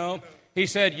blessed? No. He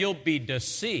said you'll be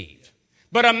deceived.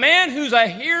 But a man who's a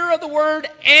hearer of the word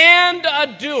and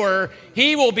a doer,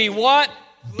 he will be what?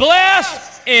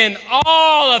 Blessed in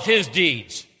all of his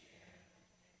deeds.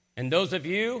 And those of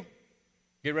you,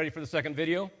 get ready for the second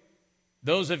video.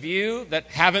 Those of you that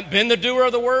haven't been the doer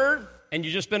of the word, and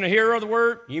you've just been a hearer of the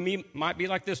word, you might be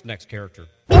like this next character.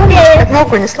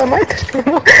 Ногу не сломай.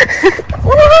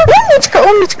 Умничка,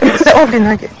 умничка, за обе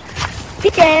ноги.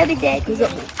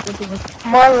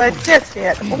 Молодец,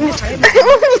 Вера, умничка,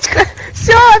 умничка.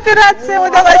 Все, операция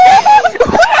удалась.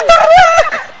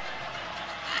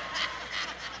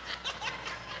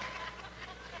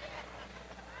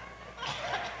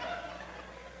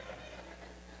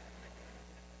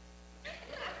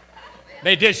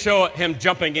 They did show him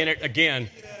jumping in it again,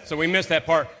 so we missed that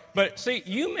part. But see,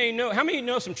 you may know, how many of you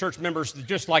know some church members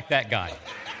just like that guy?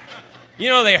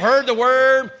 They heard the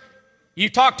word. You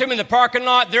talk to them in the parking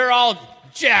lot. They're all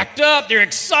jacked up. They're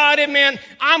excited, man.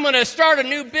 I'm going to start a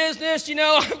new business,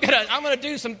 I'm going to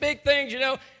do some big things,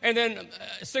 And then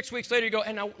 6 weeks later you go,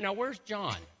 and now where's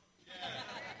John?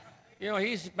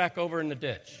 He's back over in the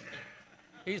ditch.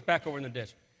 He's back over in the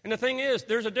ditch. And the thing is,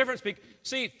 there's a difference.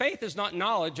 See, faith is not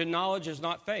knowledge, and knowledge is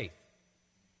not faith.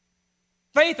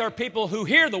 Faith are people who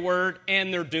hear the word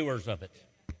and they're doers of it.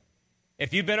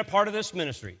 If you've been a part of this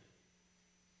ministry,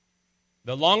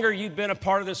 the longer you've been a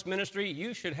part of this ministry,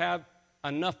 you should have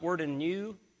enough word in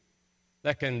you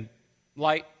that can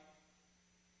light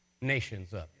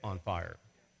nations up on fire.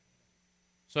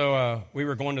 So we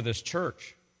were going to this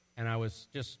church, and I was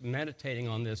just meditating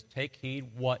on this. Take heed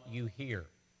what you hear.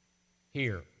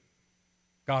 Hear.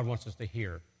 God wants us to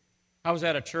hear. I was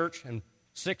at a church, and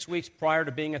 6 weeks prior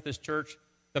to being at this church,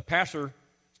 the pastor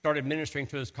started ministering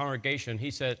to his congregation.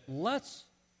 He said, let's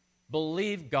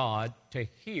believe God to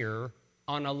hear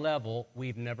on a level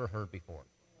we've never heard before.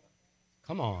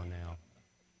 Come on now.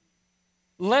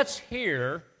 Let's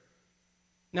hear.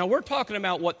 Now, we're talking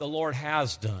about what the Lord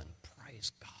has done.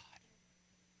 Praise God.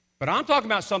 But I'm talking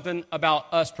about something about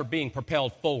us being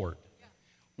propelled forward.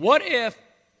 What if,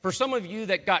 for some of you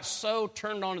that got so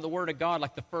turned on to the Word of God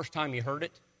like the first time you heard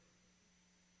it,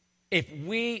 if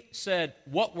we said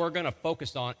what we're going to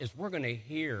focus on is we're going to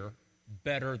hear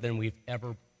better than we've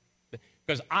ever been.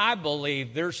 Because I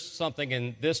believe there's something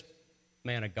in this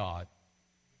man of God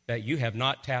that you have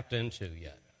not tapped into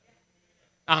yet.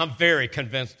 I'm very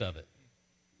convinced of it.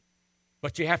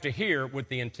 But you have to hear with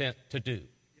the intent to do.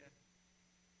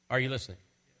 Are you listening?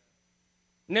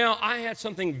 Now, I had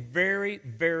something very,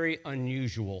 very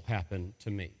unusual happen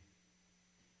to me.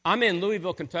 I'm in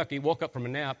Louisville, Kentucky, woke up from a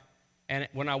nap, and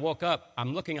when I woke up,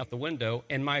 I'm looking out the window,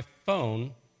 and my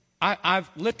phone, I'm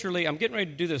getting ready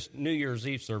to do this New Year's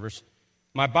Eve service.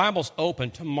 My Bible's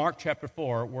open to Mark chapter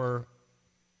 4, where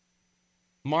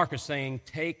Mark is saying,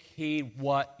 take heed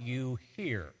what you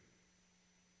hear.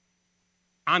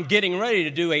 I'm getting ready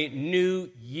to do a New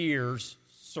Year's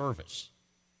service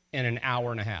in an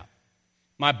hour and a half.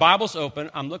 My Bible's open,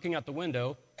 I'm looking out the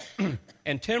window,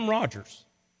 and Tim Rogers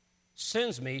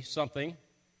sends me something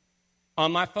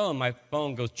on my phone. My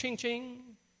phone goes ching, ching.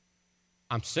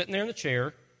 I'm sitting there in the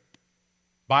chair,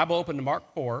 Bible open to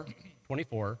Mark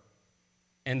 4:24,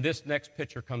 and this next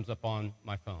picture comes up on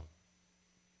my phone.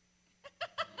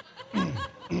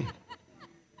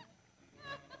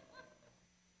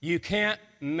 You can't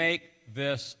make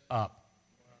this up.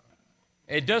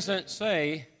 It doesn't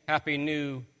say Happy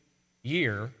New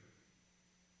Year. It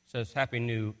says Happy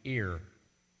New Ear.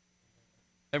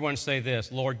 Everyone say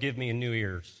this, Lord, give me new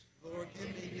ears. Lord,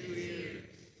 give me new ears.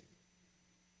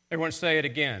 Everyone say it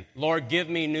again. Lord, give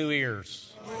me new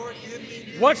ears. Lord, give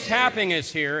me new What's ears. happening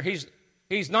is here,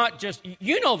 He's not just,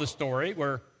 you know the story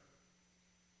where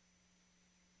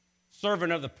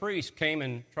servant of the priest came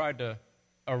and tried to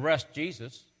arrest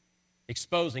Jesus,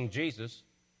 exposing Jesus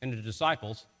and the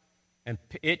disciples, and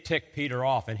it ticked Peter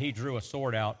off, and he drew a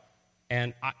sword out.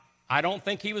 And I don't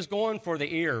think he was going for the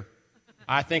ear.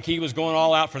 I think he was going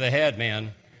all out for the head,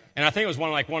 man. And I think it was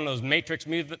one of those Matrix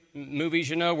movies,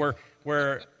 you know,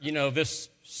 where you know, this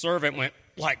servant went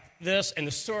like this, and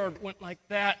the sword went like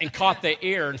that and caught the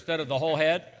ear instead of the whole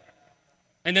head.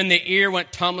 And then the ear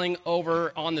went tumbling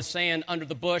over on the sand under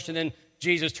the bush, and then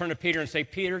Jesus turned to Peter and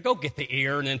said, Peter, go get the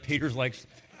ear. And then Peter's like,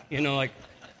 you know, like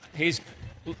he's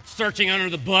searching under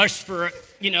the bush for,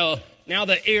 you know, now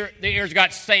the ear's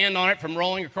got sand on it from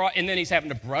rolling across, and then he's having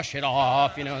to brush it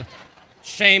off, you know,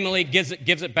 shamefully gives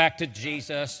it back to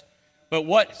Jesus. But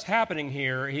what's happening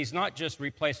here, he's not just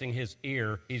replacing his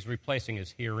ear, he's replacing his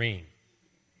hearing.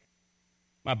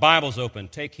 My Bible's open.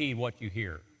 Take heed what you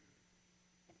hear.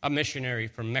 A missionary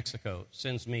from Mexico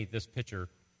sends me this picture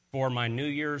for my New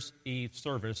Year's Eve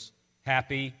service.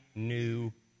 Happy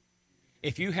New.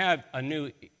 If you have a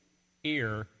new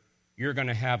ear, you're going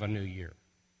to have a new year.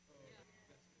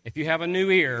 If you have a new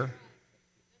ear,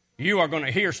 you are going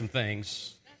to hear some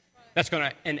things that's going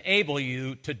to enable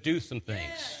you to do some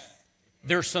things.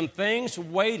 There's some things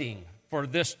waiting for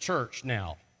this church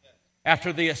now,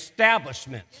 after the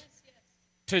establishment.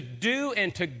 To do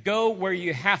and to go where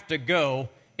you have to go,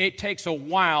 it takes a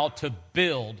while to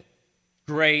build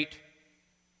great.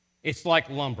 It's like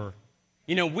lumber.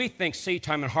 You know, we think seed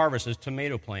time and harvest is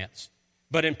tomato plants.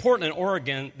 But in Portland,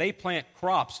 Oregon, they plant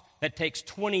crops that takes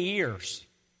 20 years.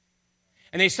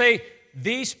 And they say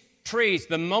these trees,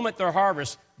 the moment they're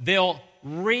harvested, they'll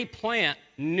replant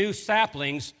new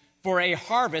saplings for a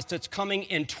harvest that's coming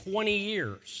in 20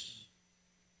 years.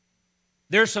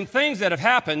 There's some things that have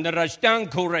happened that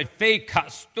están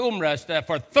costumbres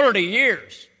for 30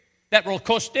 years that will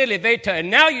costelevete, and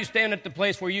now you stand at the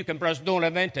place where you can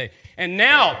brasdolevente. And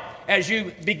now, as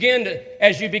you begin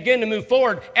to move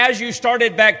forward, as you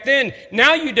started back then,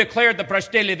 now you declare the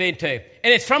brastelevente,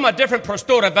 and it's from a different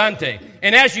prostoravante.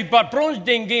 And as you batbrons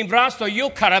dingin brasto, you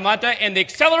karamata, and the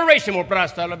acceleration will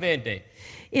brastelevente.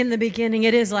 In the beginning,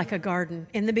 it is like a garden.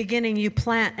 In the beginning, you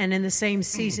plant, and in the same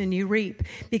season, you reap,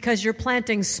 because you're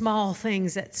planting small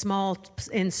things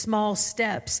in small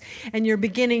steps, and you're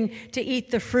beginning to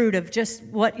eat the fruit of just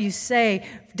what you say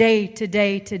day to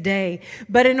day to day.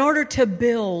 But in order to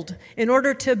build,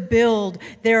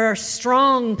 there are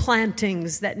strong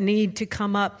plantings that need to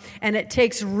come up, and it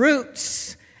takes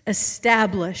roots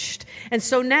established. And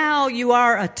so now you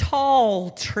are a tall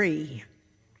tree.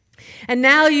 And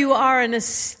now you are an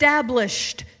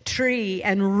established tree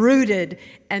and rooted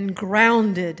and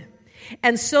grounded.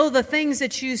 And so the things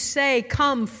that you say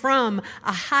come from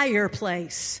a higher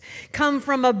place, come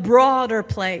from a broader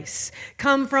place,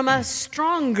 come from a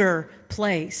stronger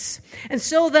place. And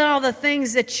so now the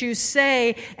things that you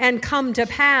say and come to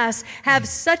pass have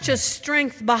such a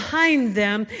strength behind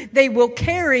them, they will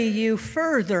carry you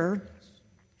further,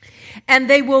 and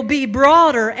they will be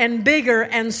broader and bigger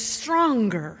and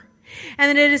stronger.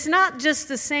 And it is not just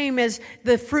the same as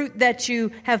the fruit that you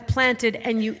have planted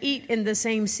and you eat in the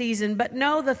same season, but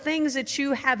no, the things that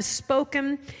you have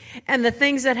spoken and the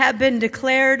things that have been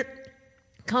declared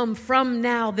come from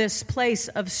now this place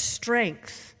of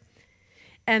strength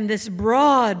and this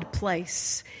broad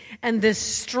place and this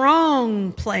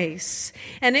strong place.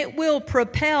 And it will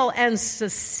propel and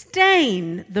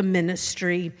sustain the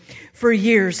ministry for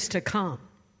years to come.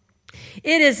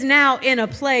 It is now in a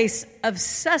place of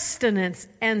sustenance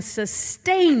and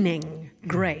sustaining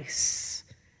grace.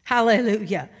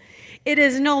 Hallelujah. It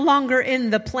is no longer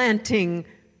in the planting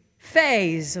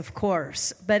phase, of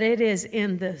course, but it is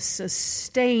in the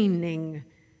sustaining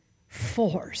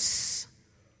force.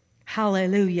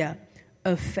 Hallelujah.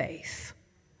 Of faith.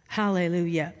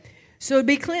 Hallelujah. So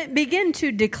begin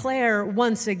to declare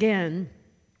once again,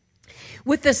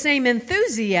 with the same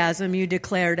enthusiasm you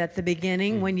declared at the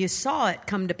beginning when you saw it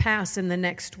come to pass in the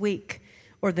next week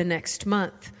or the next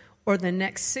month or the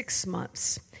next 6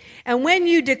 months. And when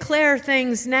you declare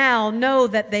things now, know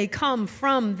that they come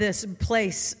from this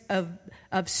place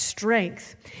of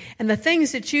strength. And the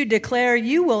things that you declare,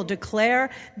 you will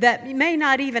declare that may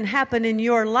not even happen in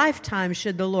your lifetime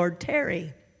should the Lord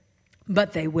tarry,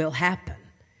 but they will happen.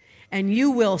 And you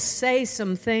will say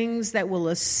some things that will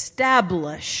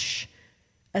establish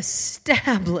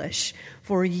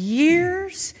for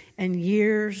years and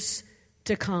years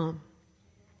to come.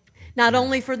 Not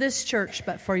only for this church,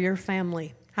 but for your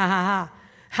family. Ha ha ha.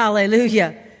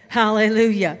 Hallelujah.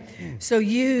 Hallelujah. So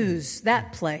use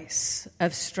that place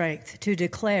of strength to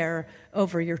declare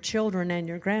over your children and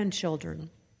your grandchildren.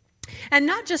 And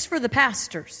not just for the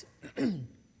pastors,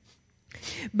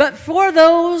 but for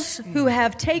those who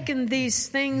have taken these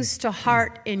things to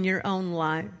heart in your own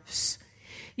lives.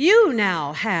 You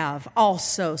now have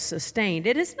also sustained.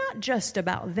 It is not just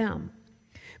about them,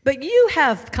 but you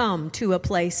have come to a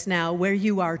place now where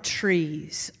you are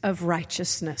trees of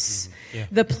righteousness,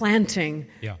 the planting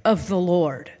of the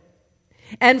Lord.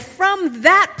 And from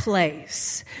that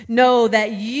place, know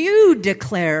that you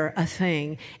declare a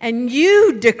thing and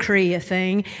you decree a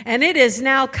thing, and it is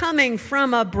now coming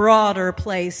from a broader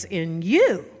place in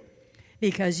you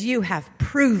because you have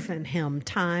proven him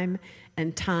time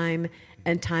and time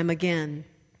and time again.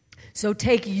 So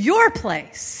take your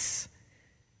place,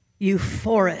 you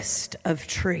forest of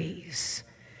trees.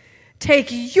 Take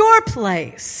your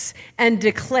place and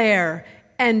declare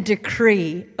and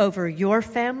decree over your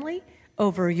family,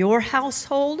 over your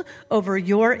household, over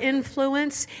your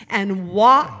influence, and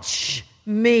watch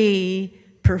me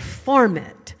perform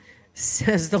it,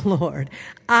 says the Lord.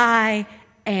 I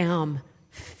am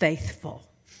faithful.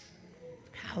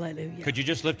 Hallelujah. Could you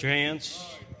just lift your hands?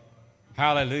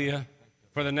 Hallelujah.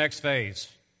 For the next phase.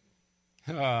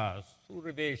 For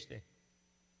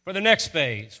the next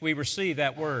phase, we receive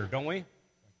that word, don't we?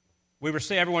 We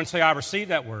receive. Everyone say, I receive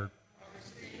that word.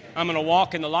 I'm going to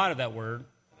walk in the light of that word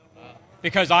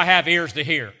because I have ears to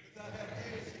hear.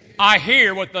 I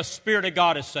hear what the Spirit of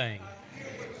God is saying.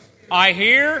 I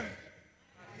hear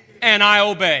and I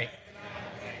obey.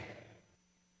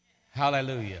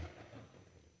 Hallelujah.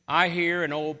 I hear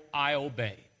and I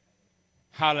obey.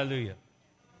 Hallelujah.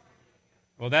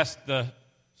 Well, that's the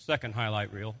second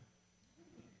highlight reel.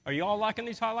 Are you all liking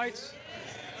these highlights?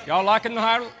 Y'all liking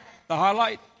the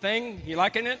highlight thing? You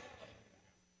liking it?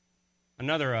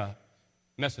 Another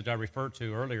message I referred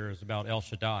to earlier is about El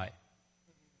Shaddai.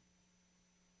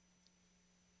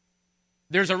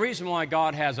 There's a reason why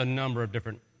God has a number of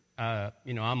different,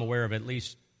 I'm aware of at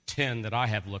least 10 that I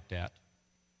have looked at.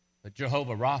 But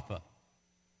Jehovah Rapha,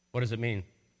 what does it mean,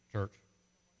 church?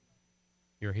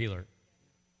 Your healer.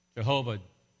 Jehovah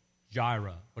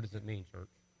Jireh, what does it mean, church?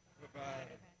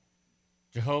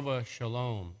 Jehovah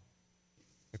Shalom.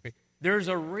 Okay. There's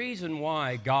a reason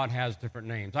why God has different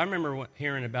names. I remember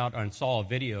hearing about and saw a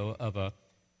video of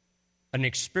an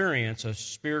experience, a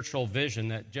spiritual vision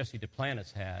that Jesse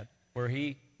Duplantis had where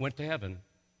he went to heaven.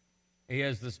 He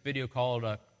has this video called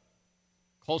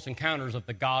Close Encounters of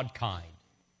the God Kind.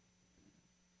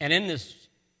 And in this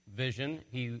vision,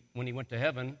 when he went to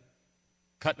heaven,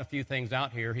 cutting a few things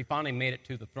out here, he finally made it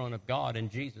to the throne of God, and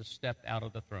Jesus stepped out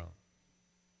of the throne.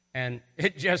 And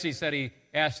Jesse said he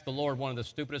asked the Lord one of the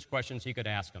stupidest questions he could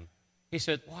ask him. He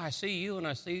said, well, I see you and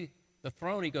I see the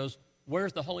throne. He goes,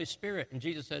 where's the Holy Spirit? And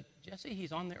Jesus said, Jesse,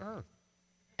 he's on the earth.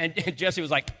 And Jesse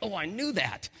was like, oh, I knew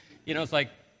that. It's like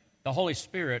the Holy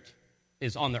Spirit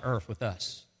is on the earth with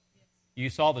us. You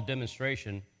saw the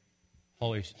demonstration,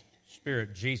 Holy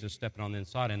Spirit, Jesus stepping on the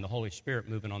inside, and the Holy Spirit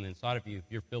moving on the inside of you if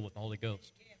you're filled with the Holy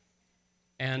Ghost.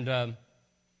 And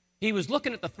he was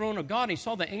looking at the throne of God, and he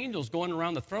saw the angels going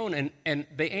around the throne, and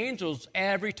the angels,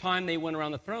 every time they went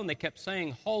around the throne, they kept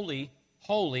saying, holy,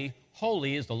 holy,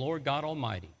 holy is the Lord God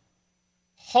Almighty.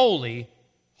 Holy,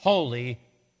 holy,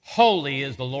 holy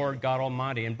is the Lord God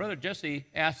Almighty. And Brother Jesse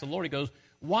asked the Lord, he goes,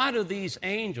 why do these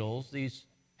angels, these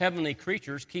heavenly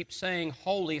creatures, keep saying,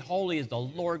 holy, holy is the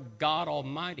Lord God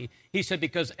Almighty? He said,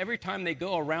 because every time they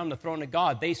go around the throne of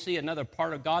God, they see another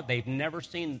part of God they've never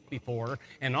seen before,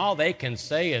 and all they can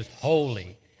say is,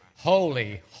 holy,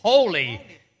 holy, holy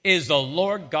is the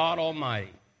Lord God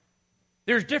Almighty.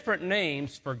 There's different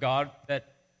names for God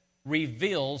that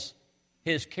reveals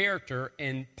his character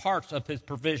in parts of his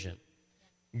provision.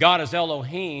 God as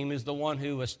Elohim is the one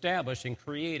who established and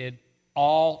created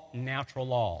all natural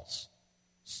laws.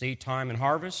 Seed time and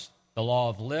harvest, the law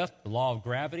of lift, the law of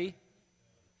gravity.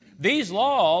 These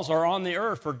laws are on the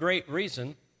earth for great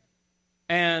reason,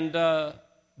 and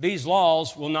these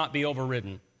laws will not be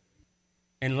overridden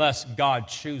unless God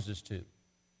chooses to.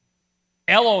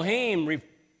 Elohim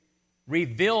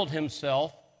revealed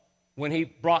himself when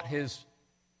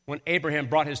Abraham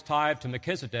brought his tithe to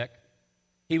Melchizedek.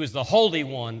 He was the Holy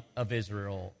One of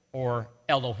Israel, or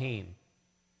Elohim.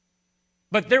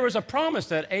 But there was a promise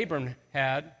that Abram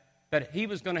had that he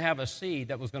was going to have a seed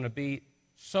that was going to be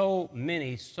so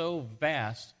many, so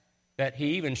vast, that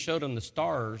he even showed him the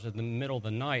stars in the middle of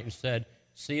the night and said,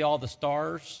 see all the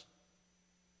stars?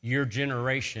 Your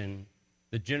generation,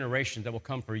 the generation that will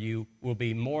come for you, will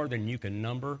be more than you can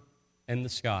number in the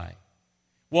sky.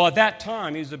 Well, at that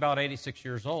time, he was about 86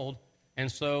 years old, and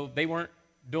so they weren't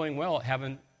doing well at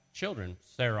having children,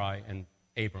 Sarai and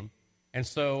Abram. And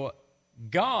so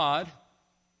God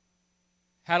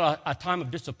had a time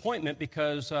of disappointment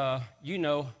because,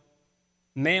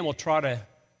 man will try to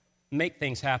make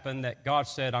things happen that God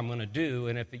said, I'm going to do,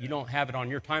 and if you don't have it on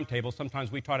your timetable,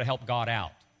 sometimes we try to help God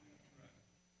out.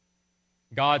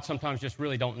 God sometimes just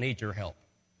really don't need your help.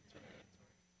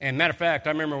 And matter of fact,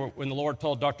 I remember when the Lord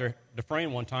told Dr.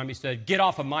 Dufresne one time, he said, get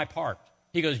off of my part.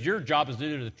 He goes, your job is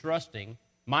to do the trusting,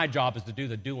 my job is to do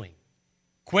the doing.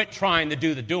 Quit trying to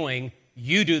do the doing,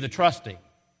 you do the trusting.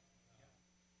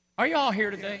 Are you all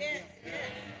here today? Yes.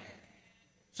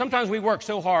 Sometimes we work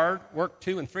so hard, work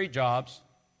 2 and 3 jobs,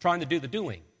 trying to do the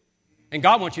doing. And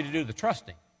God wants you to do the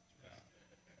trusting.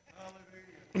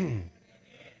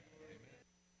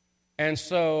 And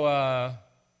so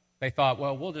they thought,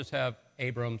 well, we'll just have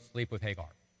Abram sleep with Hagar.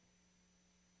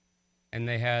 And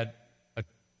they had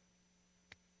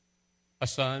a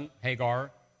son,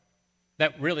 Hagar,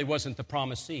 that really wasn't the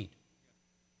promised seed.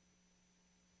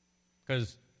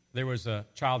 Because there was a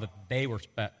child that they were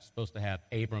supposed to have,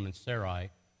 Abram and Sarai,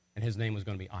 and his name was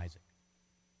going to be Isaac.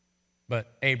 But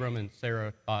Abram and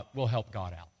Sarah thought, we'll help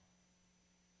God out.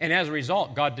 And as a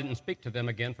result, God didn't speak to them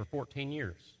again for 14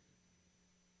 years.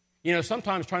 You know,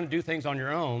 sometimes trying to do things on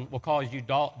your own will cause you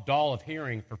dull of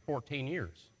hearing for 14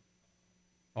 years.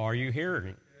 Are you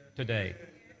hearing today?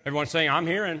 Everyone's saying, I'm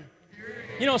hearing.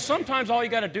 You know, sometimes all you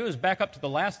got to do is back up to the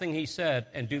last thing he said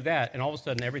and do that, and all of a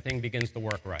sudden everything begins to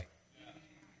work right.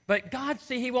 But God,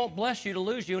 see, he won't bless you to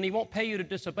lose you, and he won't pay you to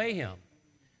disobey him.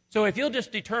 So if you'll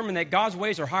just determine that God's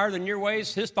ways are higher than your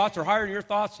ways, his thoughts are higher than your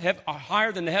thoughts, are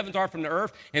higher than the heavens are from the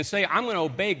earth, and say, I'm going to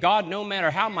obey God no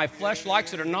matter how my flesh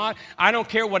likes it or not. I don't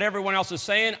care what everyone else is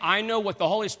saying. I know what the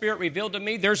Holy Spirit revealed to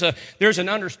me. There's an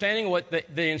understanding of what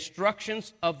the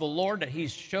instructions of the Lord that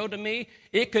he's showed to me.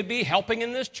 It could be helping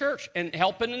in this church and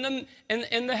helping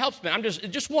in the helpsman. I'm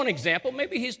just one example.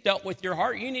 Maybe he's dealt with your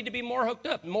heart. You need to be more hooked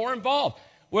up, more involved.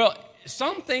 Well,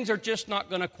 some things are just not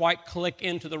going to quite click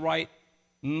into the right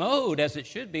mode as it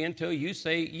should be until you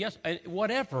say yes,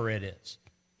 whatever it is.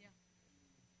 Yeah.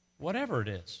 Whatever it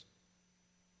is.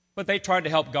 But they tried to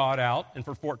help God out, and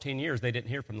for 14 years they didn't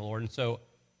hear from the Lord. And so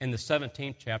in the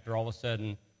 17th chapter, all of a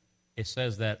sudden, it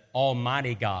says that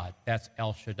Almighty God, that's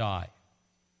El Shaddai,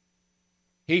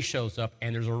 he shows up,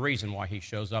 and there's a reason why he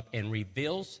shows up, and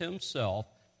reveals himself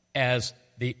as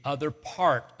the other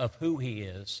part of who he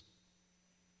is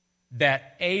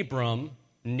that Abram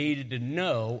needed to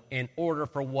know in order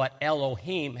for what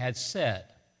Elohim had said,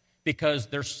 because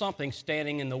there's something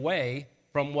standing in the way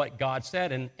from what God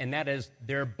said, and that is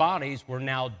their bodies were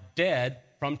now dead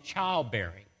from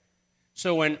childbearing.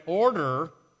 So in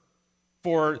order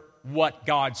for what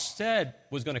God said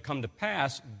was going to come to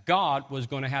pass, God was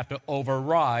going to have to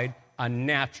override a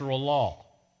natural law.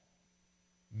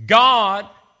 God,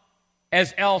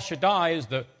 as El Shaddai, is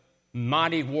the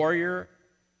mighty warrior,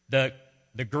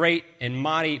 the great and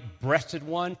mighty breasted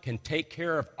one, can take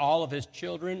care of all of his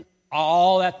children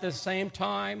all at the same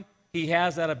time. He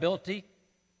has that ability.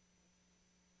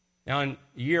 Now, in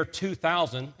the year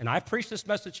 2000, and I preached this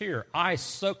message here, I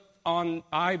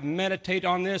meditated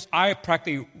on this. I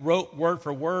practically wrote word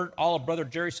for word all of Brother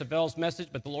Jerry Savelle's message,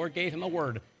 but the Lord gave him a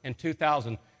word in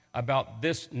 2000 about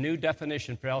this new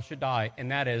definition for El Shaddai,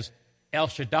 and that is El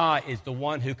Shaddai is the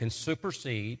one who can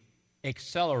supersede,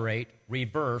 accelerate,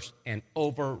 reverse, and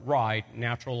override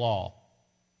natural law.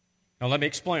 Now, let me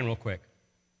explain real quick.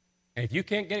 And if you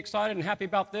can't get excited and happy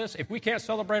about this, if we can't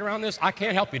celebrate around this, I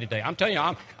can't help you today. I'm telling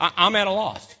you, I'm at a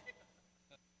loss.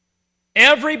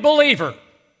 Every believer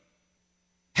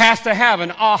has to have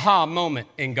an aha moment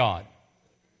in God.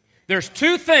 There's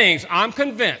 2 things I'm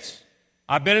convinced.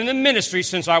 I've been in the ministry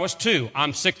since I was 2.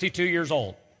 I'm 62 years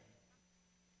old.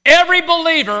 Every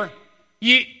believer,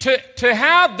 to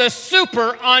have the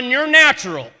super on your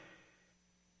natural,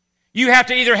 you have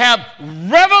to either have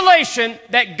revelation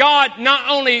that God not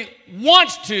only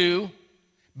wants to,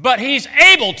 but he's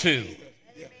able to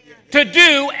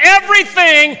do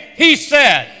everything he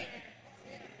said.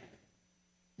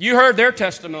 You heard their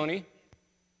testimony.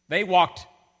 They walked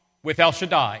with El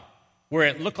Shaddai, where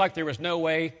it looked like there was no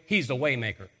way. He's the way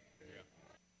maker.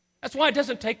 That's why it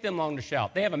doesn't take them long to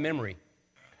shout. They have a memory.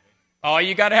 All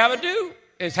you got to do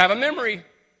is have a memory.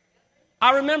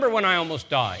 I remember when I almost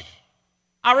died.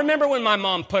 I remember when my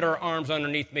mom put her arms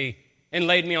underneath me and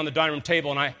laid me on the dining room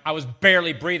table, and I was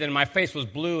barely breathing. My face was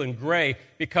blue and gray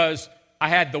because I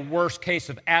had the worst case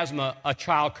of asthma a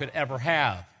child could ever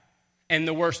have and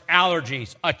the worst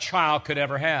allergies a child could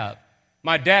ever have.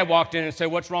 My dad walked in and said,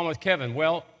 "What's wrong with Kevin?"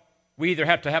 "Well, we either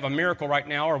have to have a miracle right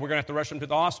now or we're going to have to rush him to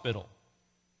the hospital."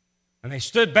 And they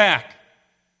stood back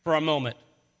for a moment.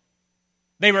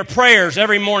 They were prayers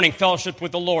every morning, fellowship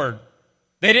with the Lord.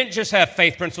 They didn't just have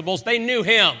faith principles, they knew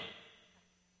Him.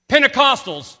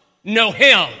 Pentecostals know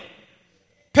Him.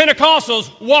 Pentecostals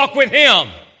walk with Him.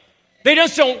 They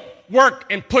just don't work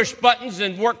and push buttons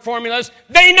and work formulas.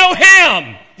 They know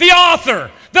Him, the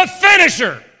author, the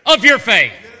finisher of your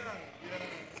faith.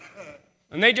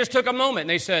 And they just took a moment and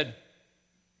they said,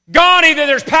 God, either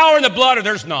there's power in the blood or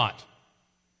there's not.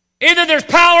 Either there's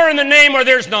power in the name or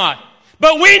there's not.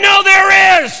 But we know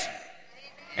there is.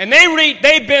 And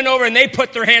they bent over and they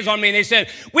put their hands on me and they said,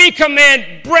 we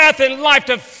command breath and life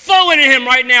to flow into him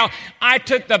right now. I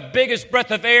took the biggest breath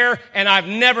of air and I've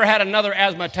never had another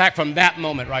asthma attack from that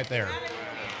moment right there.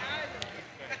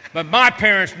 But my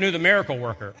parents knew the miracle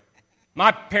worker.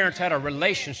 My parents had a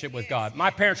relationship with God. My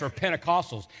parents were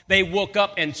Pentecostals. They woke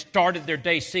up and started their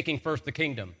day seeking first the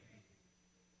kingdom.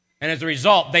 And as a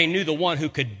result, they knew the one who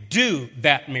could do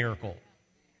that miracle.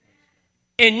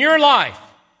 In your life,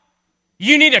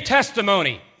 you need a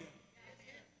testimony.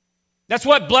 That's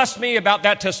what blessed me about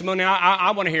that testimony.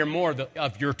 I want to hear more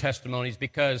of your testimonies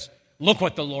because look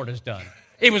what the Lord has done.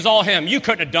 It was all Him. You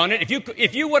couldn't have done it. If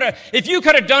you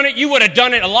could have done it, you would have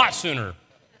done it a lot sooner.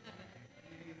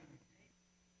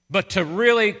 But to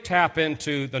really tap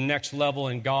into the next level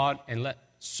in God and let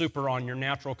super on your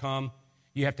natural come,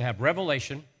 you have to have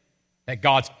revelation that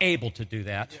God's able to do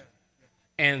that.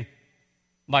 And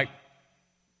like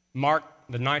Mark,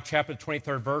 the 9th chapter,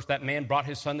 23rd verse, that man brought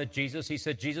his son to Jesus. He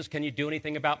said, Jesus, can you do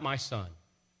anything about my son?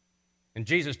 And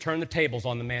Jesus turned the tables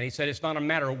on the man. He said, it's not a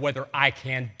matter of whether I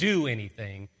can do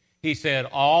anything. He said,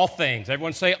 all things.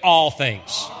 Everyone say all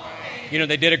things. You know,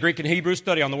 they did a Greek and Hebrew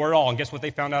study on the word all, and guess what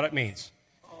they found out it means?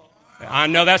 I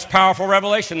know that's powerful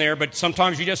revelation there, but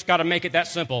sometimes you just got to make it that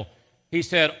simple. He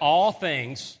said, all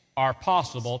things are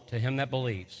possible to him that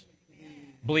believes.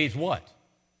 Believes what?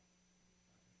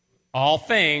 All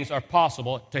things are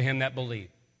possible to him that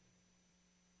believes.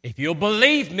 If you'll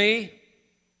believe me,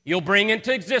 you'll bring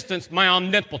into existence my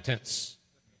omnipotence.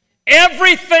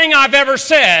 Everything I've ever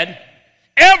said,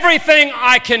 everything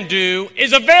I can do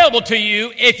is available to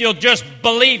you if you'll just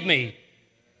believe me.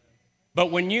 But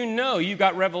when you know you've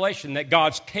got revelation that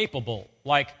God's capable,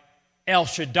 like El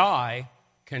Shaddai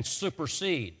can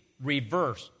supersede,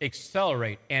 reverse,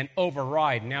 accelerate, and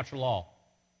override natural law.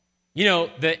 You know,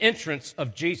 the entrance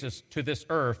of Jesus to this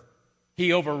earth,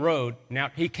 he overrode. Now,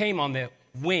 he came on the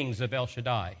wings of El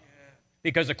Shaddai.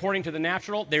 Because according to the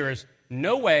natural, there is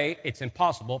no way, it's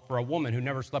impossible for a woman who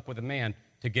never slept with a man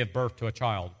to give birth to a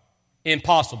child.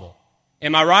 Impossible.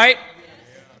 Am I right?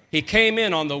 He came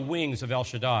in on the wings of El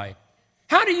Shaddai.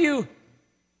 How do you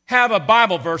have a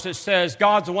Bible verse that says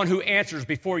God's the one who answers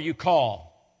before you call?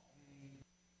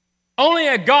 Only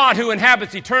a God who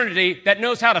inhabits eternity that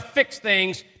knows how to fix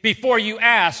things before you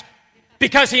ask,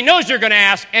 because he knows you're going to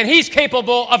ask, and he's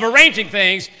capable of arranging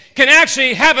things, can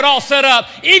actually have it all set up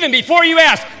even before you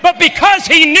ask. But because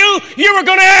he knew you were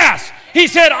going to ask, he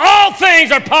said, all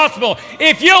things are possible.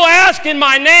 If you'll ask in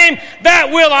my name,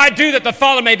 that will I do, that the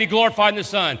Father may be glorified in the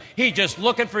Son. He's just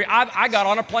looking for you. I got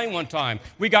on a plane one time.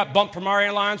 We got bumped from our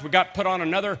airlines. We got put on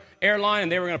another airline,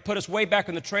 and they were going to put us way back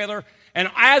in the trailer. And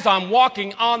as I'm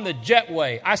walking on the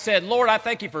jetway, I said, Lord, I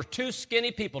thank you for two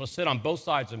skinny people to sit on both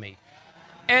sides of me.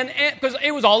 And because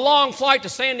it was a long flight to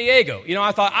San Diego. You know,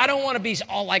 I thought, I don't want to be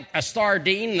all like a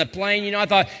sardine in the plane. You know, I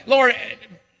thought, Lord,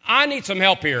 I need some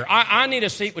help here. I need a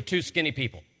seat with two skinny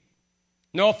people.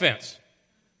 No offense.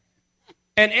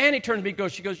 And Annie turned to me and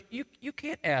goes, she goes, you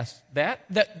can't ask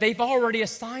that they've already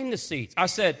assigned the seats. I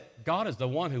said, God is the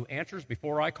one who answers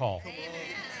before I call.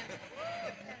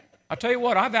 I'll tell you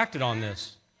what, I've acted on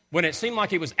this. When it seemed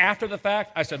like it was after the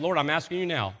fact, I said, Lord, I'm asking you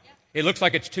now. It looks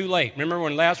like it's too late. Remember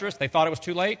when Lazarus, they thought it was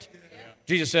too late? Yeah.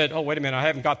 Jesus said, oh, wait a minute, I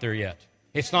haven't got there yet.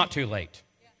 It's not too late.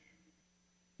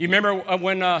 You remember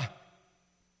when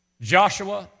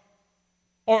Joshua,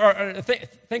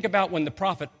 think about when the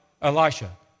prophet Elisha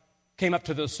came up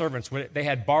to those servants when they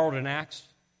had borrowed an axe,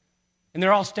 and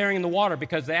they're all staring in the water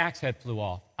because the axe head flew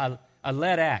off. A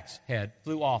lead axe head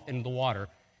flew off into the water.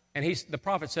 And the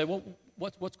prophet said, well,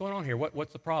 what's going on here?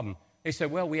 What's the problem? They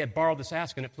said, well, we had borrowed this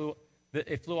axe and it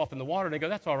flew off in the water. And they go,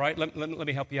 that's all right. Let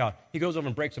me help you out. He goes over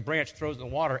and breaks a branch, throws it in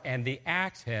the water, and the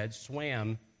axe head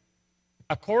swam.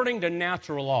 According to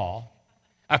natural law,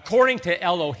 according to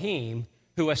Elohim,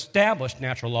 who established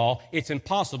natural law, it's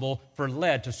impossible for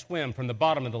lead to swim from the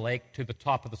bottom of the lake to the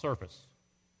top of the surface.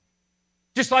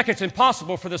 Just like it's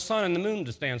impossible for the sun and the moon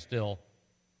to stand still.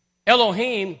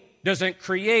 Elohim doesn't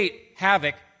create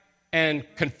havoc and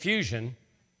confusion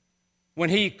when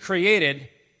he created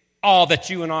all that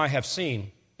you and I have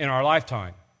seen in our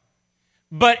lifetime.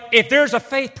 But if there's a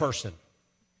faith person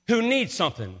who needs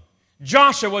something,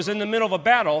 Joshua was in the middle of a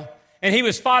battle, and he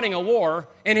was fighting a war,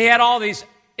 and he had all these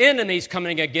enemies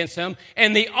coming against him,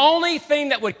 and the only thing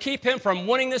that would keep him from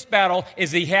winning this battle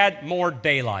is he had more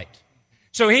daylight.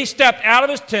 So he stepped out of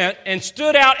his tent and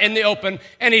stood out in the open,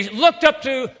 and he looked up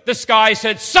to the sky. He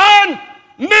said, "Sun,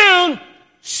 moon,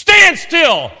 stand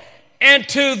still." And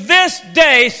to this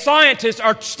day, scientists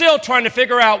are still trying to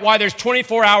figure out why there's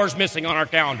 24 hours missing on our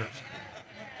calendars.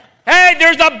 Hey,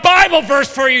 there's a Bible verse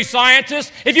for you,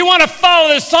 scientists. If you want to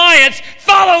follow the science,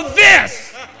 follow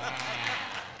this.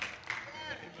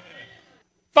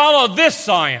 Follow this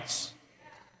science.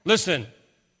 Listen,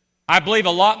 I believe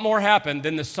a lot more happened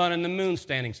than the sun and the moon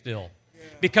standing still.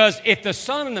 Because if the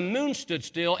sun and the moon stood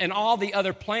still and all the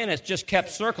other planets just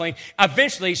kept circling,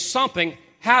 eventually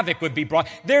havoc would be brought.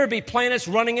 There would be planets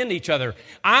running into each other.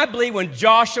 I believe when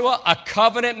Joshua, a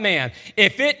covenant man,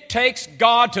 if it takes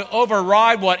God to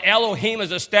override what Elohim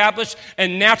has established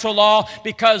in natural law,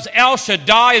 because El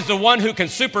Shaddai is the one who can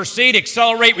supersede,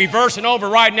 accelerate, reverse, and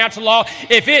override natural law,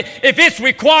 if it's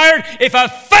required, if a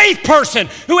faith person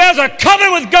who has a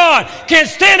covenant with God can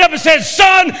stand up and say,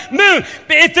 "Sun, moon,"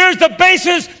 if there's the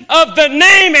basis of the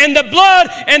name and the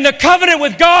blood and the covenant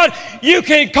with God, you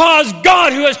can cause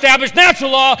God, who established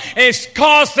natural law, and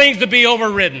cause things to be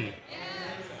overridden.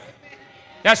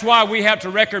 That's why we have to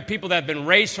record people that have been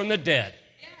raised from the dead.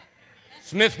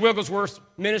 Smith Wigglesworth's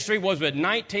ministry was with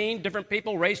 19 different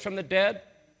people raised from the dead.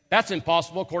 That's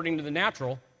impossible according to the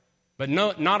natural, but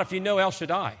not if you know El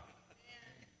Shaddai.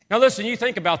 Now listen, you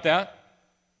think about that.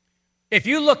 If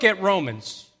you look at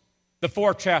Romans, the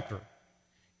 4th chapter,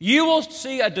 you will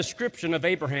see a description of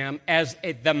Abraham as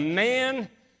the man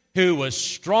who was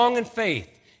strong in faith,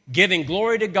 giving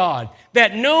glory to God,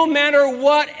 that no matter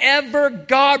whatever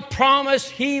God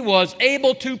promised, he was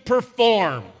able to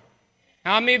perform.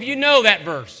 How many of you know that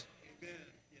verse?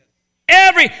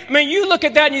 You look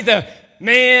at that and you think,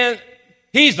 man,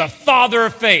 he's the father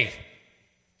of faith.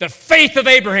 The faith of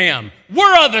Abraham.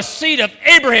 We're of the seed of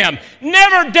Abraham.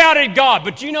 Never doubted God.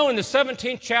 But you know, in the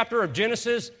 17th chapter of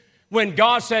Genesis, when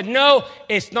God said, "No,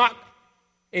 it's not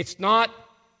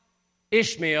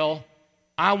Ishmael.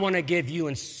 I want to give you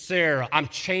and Sarah. I'm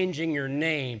changing your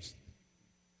names.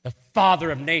 The father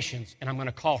of nations, and I'm going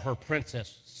to call her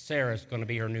princess. Sarah's going to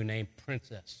be her new name,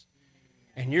 princess.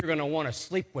 And you're going to want to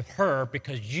sleep with her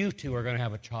because you two are going to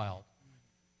have a child."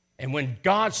 And when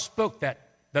God spoke that,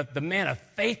 the man of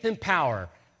faith and power,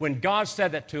 when God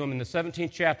said that to him in the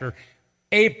 17th chapter,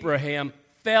 Abraham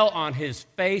fell on his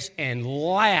face and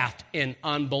laughed in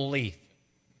unbelief.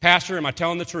 Pastor, am I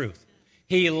telling the truth?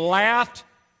 He laughed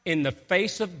in the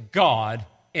face of God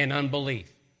in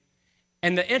unbelief.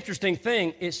 And the interesting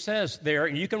thing, it says there,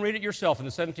 and you can read it yourself in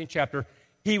the 17th chapter,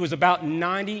 he was about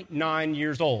 99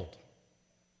 years old.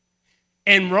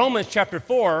 In Romans chapter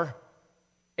 4,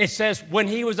 it says when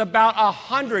he was about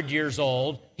 100 years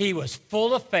old, he was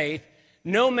full of faith.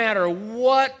 No matter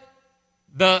what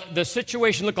the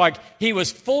situation looked like, he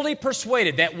was fully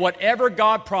persuaded that whatever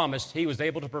God promised, he was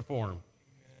able to perform.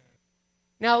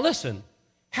 Now listen,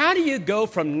 how do you go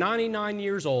from 99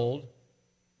 years old,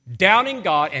 doubting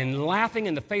God and laughing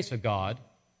in the face of God,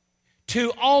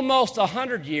 to almost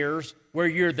 100 years where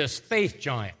you're this faith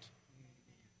giant?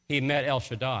 He met El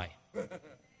Shaddai.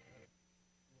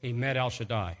 He met El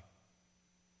Shaddai.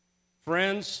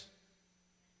 Friends,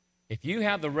 if you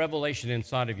have the revelation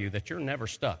inside of you that you're never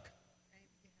stuck,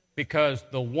 because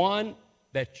the one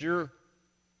that you're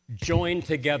joined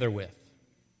together with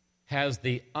has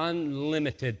the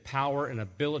unlimited power and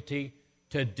ability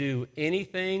to do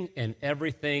anything and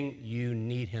everything you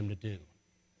need him to do.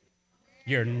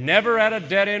 You're never at a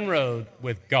dead-end road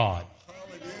with God.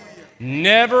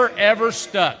 Never, ever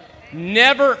stuck.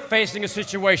 Never facing a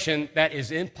situation that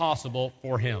is impossible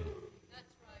for him.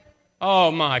 Oh,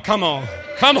 my. Come on.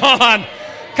 Come on.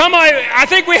 Come on. I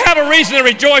think we have a reason to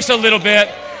rejoice a little bit.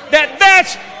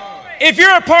 That's, if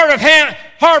you're a part of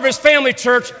Harvest Family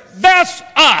Church, that's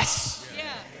us.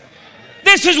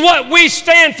 This is what we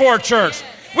stand for, church.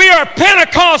 We are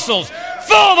Pentecostals,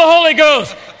 full of the Holy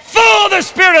Ghost, full of the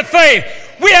Spirit of faith.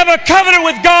 We have a covenant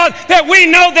with God that we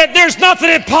know that there's nothing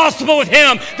impossible with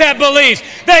him that believes.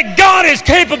 That God is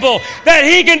capable, that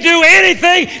he can do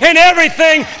anything and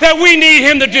everything that we need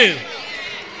him to do.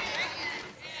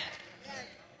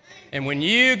 And when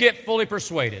you get fully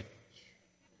persuaded,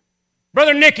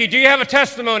 Brother Nicky, do you have a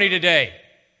testimony today?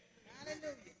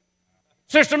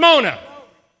 Sister Mona,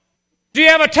 do you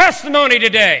have a testimony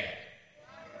today?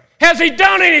 Has he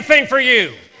done anything for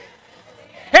you?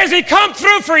 Has he come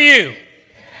through for you?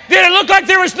 Did it look like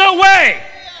there was no way?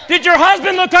 Did your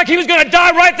husband look like he was going to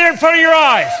die right there in front of your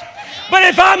eyes? But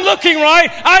if I'm looking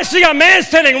right, I see a man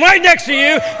standing right next to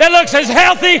you that looks as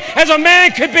healthy as a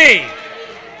man could be.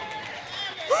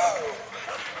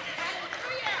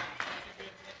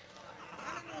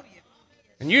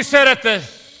 And you said at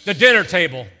the dinner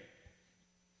table,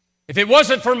 if it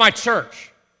wasn't for my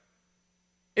church,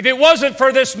 if it wasn't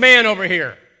for this man over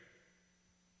here,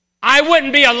 I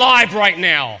wouldn't be alive right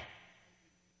now.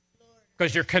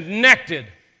 Because you're connected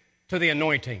to the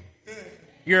anointing.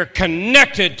 You're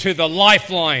connected to the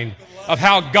lifeline of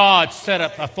how God set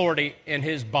up authority in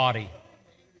His body.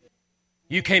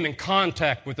 You came in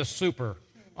contact with the super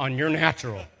on your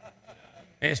natural.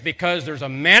 And it's because there's a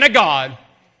man of God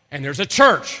and there's a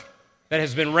church that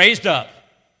has been raised up.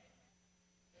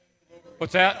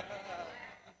 What's that?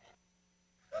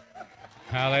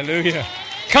 Hallelujah.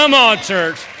 Come on,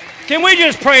 church. Can we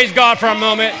just praise God for a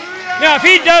moment? Now, if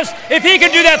He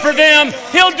can do that for them,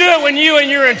 He'll do it when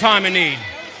you're in time of need.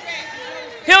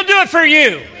 He'll do it for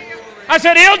you. I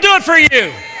said, He'll do it for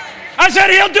you. I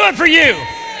said, He'll do it for you.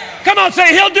 Come on,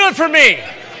 say, He'll do it for me.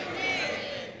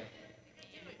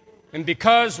 And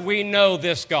because we know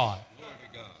this God,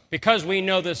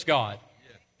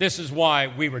 this is why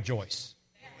we rejoice.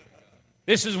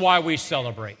 This is why we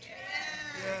celebrate.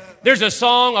 There's a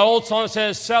song, an old song that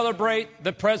says, celebrate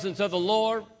the presence of the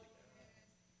Lord,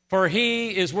 for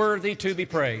He is worthy to be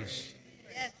praised.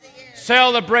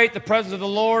 Celebrate the presence of the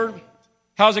Lord.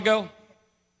 How's it go?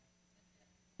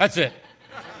 That's it.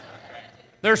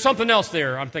 There's something else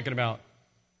there I'm thinking about.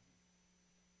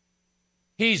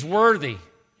 He's worthy.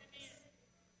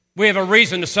 We have a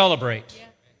reason to celebrate.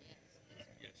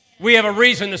 We have a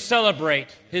reason to celebrate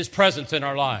His presence in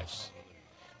our lives.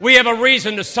 We have a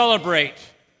reason to celebrate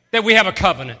that we have a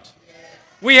covenant.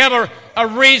 We have a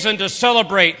reason to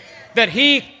celebrate that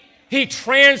He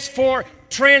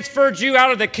transferred you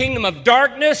out of the kingdom of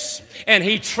darkness, and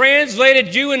He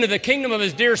translated you into the kingdom of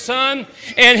His dear Son,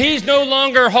 and He's no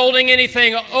longer holding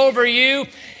anything over you.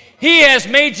 He has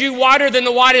made you whiter than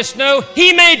the whitest snow.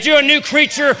 He made you a new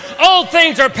creature. Old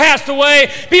things are passed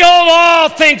away. Behold, all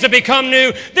things have become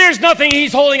new. There's nothing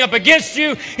He's holding up against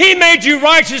you. He made you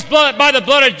righteous by the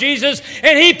blood of Jesus,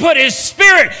 and He put His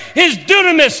Spirit, His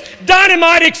dunamis,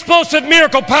 dynamite, explosive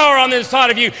miracle power on the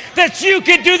inside of you, that you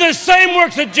could do the same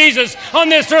works of Jesus on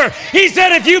this earth. He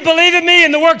said, if you believe in me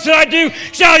and the works that I do,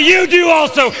 shall you do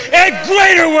also. And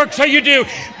greater works shall you do,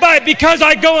 because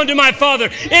I go unto my Father.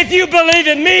 If you believe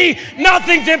in me,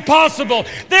 nothing's impossible.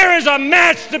 There is a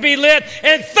match to be lit,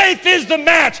 and faith is the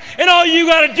match. And all you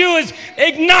got to do is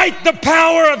ignite the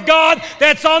power of God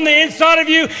that's on the inside of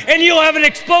you, and you'll have an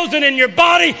explosion in your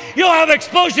body. You'll have an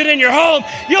explosion in your home.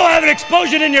 You'll have an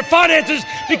explosion in your finances,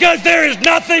 because there is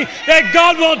nothing that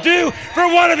God won't do for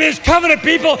one of His covenant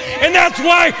people. And that's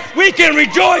why we can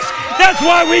rejoice. That's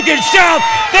why we can shout.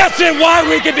 That's why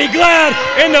we can be glad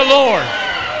in the Lord.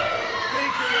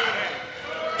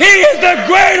 He is the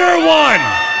greater one.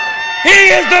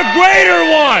 He is the greater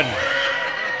one.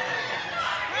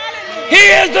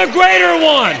 He is the greater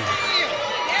one.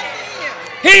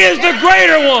 He is the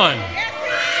greater one.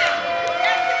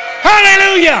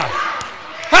 Hallelujah.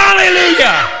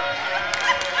 Hallelujah.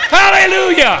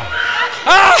 Hallelujah.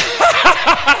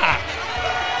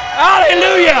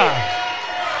 Hallelujah.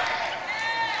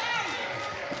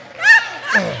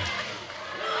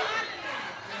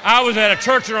 I was at a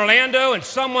church in Orlando, and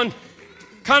someone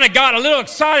kind of got a little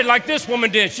excited like this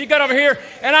woman did. She got over here,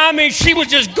 and she was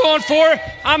just going for it.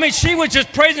 She was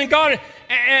just praising God.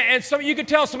 And so you could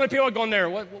tell some of the people are going there,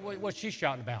 what's she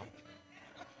shouting about?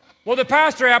 Well, the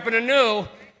pastor happened to know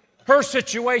her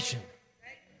situation.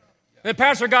 And the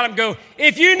pastor got him go,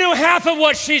 if you knew half of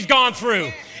what she's gone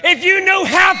through, if you knew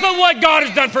half of what God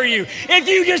has done for you, if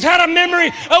you just had a memory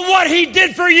of what He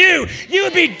did for you, you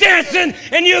would be dancing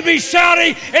and you would be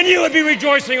shouting and you would be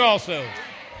rejoicing also.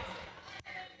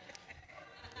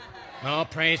 Oh,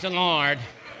 praise the Lord.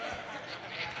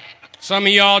 Some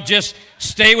of y'all just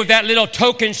stay with that little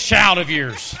token shout of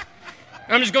yours.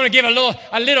 I'm just going to give a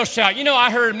little shout. You know, I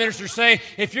heard a minister say,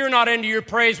 if you're not into your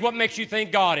praise, what makes you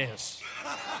think God is?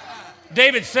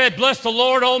 David said, bless the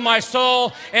Lord, O my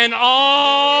soul, and all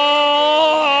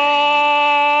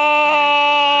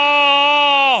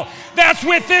that's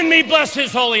within me, bless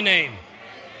His holy name.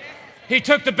 He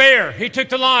took the bear. He took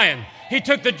the lion. He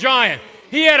took the giant.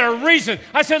 He had a reason.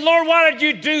 I said, Lord, why did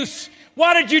you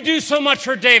do so much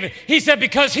for David? He said,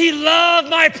 because he loved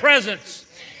my presence.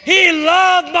 He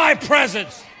loved my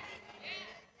presence.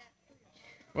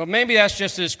 Well, maybe that's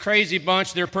just this crazy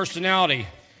bunch, their personality.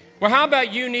 Well, how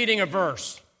about you needing a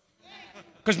verse?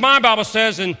 Because my Bible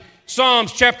says in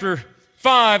Psalms chapter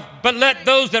 5, but let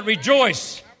those that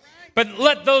rejoice, but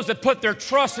let those that put their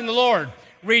trust in the Lord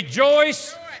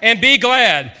Rejoice and be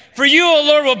glad. For you, O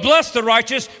Lord, will bless the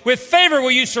righteous. With favor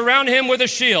will you surround him with a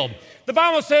shield. The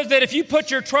Bible says that if you put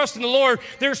your trust in the Lord,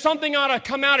 there's something ought to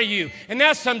come out of you. And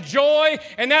that's some joy,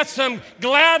 and that's some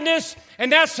gladness,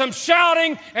 and that's some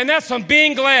shouting, and that's some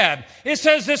being glad. It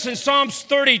says this in Psalms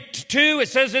 32. It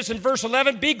says this in verse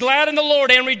 11. Be glad in the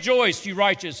Lord and rejoice, you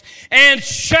righteous. And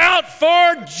shout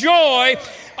for joy,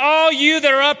 all you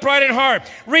that are upright in heart.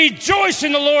 Rejoice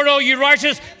in the Lord, O you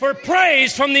righteous, for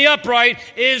praise from the upright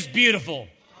is beautiful.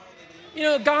 You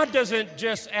know, God doesn't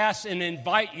just ask and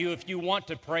invite you if you want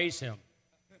to praise Him.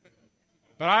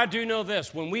 But I do know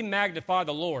this. When we magnify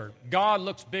the Lord, God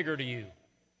looks bigger to you.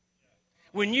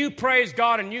 When you praise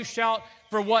God and you shout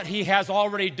for what He has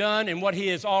already done and what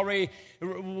He's already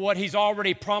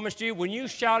promised you, when you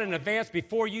shout in advance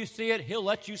before you see it, He'll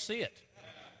let you see it.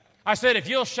 I said, if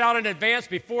you'll shout in advance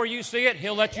before you see it,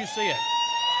 He'll let you see it.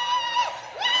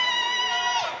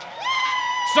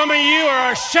 Some of you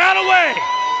are a shout away.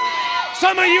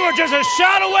 Some of you are just a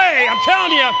shout away. I'm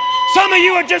telling you, some of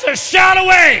you are just a shout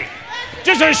away.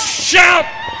 Just a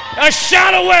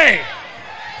shout away.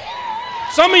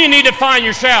 Some of you need to find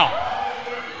your shout.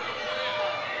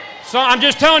 So I'm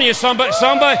just telling you, some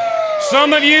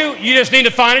of you just need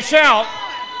to find a shout.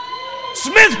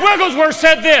 Smith Wigglesworth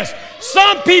said this: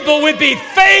 some people would be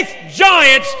faith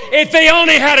giants if they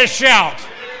only had a shout.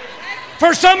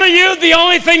 For some of you, the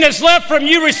only thing that's left from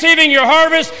you receiving your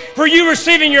harvest, for you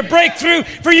receiving your breakthrough,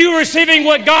 for you receiving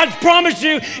what God's promised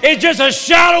you, is just a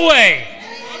shout away.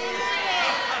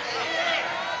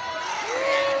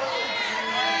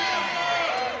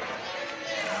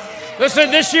 Listen,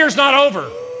 this year's not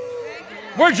over.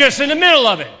 We're just in the middle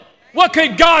of it. What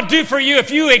could God do for you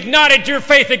if you ignited your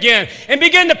faith again and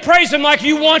began to praise Him like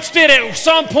you once did at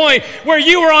some point where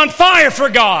you were on fire for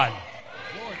God?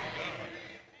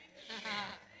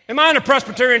 Am I in a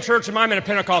Presbyterian church or am I in a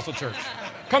Pentecostal church?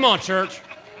 Come on, church.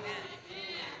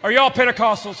 Are y'all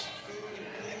Pentecostals?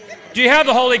 Do you have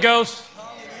the Holy Ghost?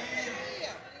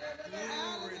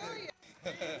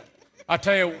 I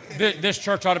tell you, this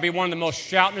church ought to be one of the most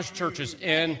shoutingest churches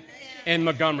in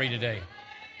Montgomery today.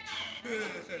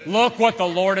 Look what the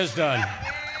Lord has done.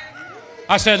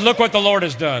 I said, look what the Lord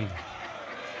has done.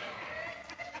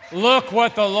 Look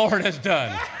what the Lord has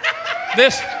done.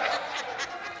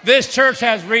 This church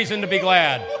has reason to be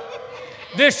glad.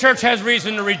 This church has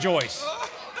reason to rejoice.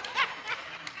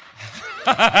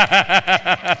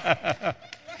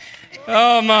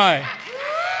 Oh, my.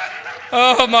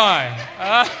 Oh, my.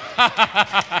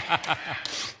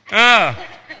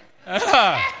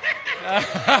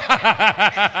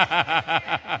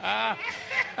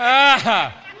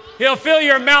 He'll fill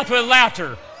your mouth with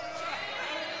laughter.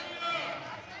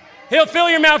 He'll fill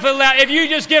your mouth with laughter if you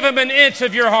just give Him an inch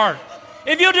of your heart.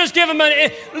 If you'll just give Him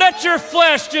let your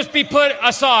flesh just be put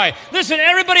aside. Listen,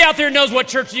 everybody out there knows what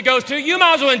church you go to. You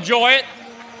might as well enjoy it.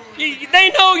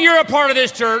 They know you're a part of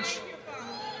this church.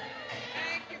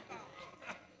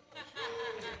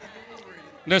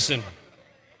 Listen,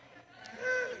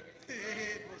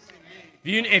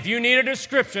 if you need a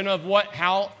description of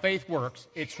how faith works,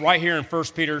 it's right here in 1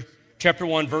 Peter chapter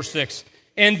 1, verse 6.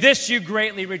 In this you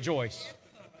greatly rejoice.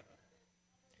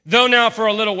 Though now for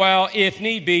a little while, if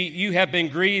need be, you have been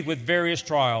grieved with various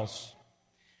trials,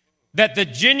 that the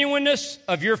genuineness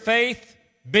of your faith,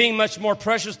 being much more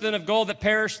precious than of gold that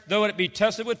perish, though it be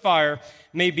tested with fire,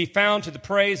 may be found to the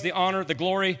praise, the honor, the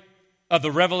glory of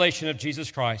the revelation of Jesus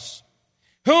Christ,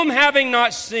 whom having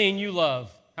not seen you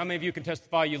love. How many of you can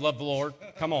testify you love the Lord?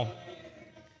 Come on.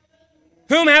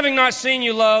 Whom having not seen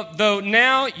you love, though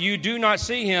now you do not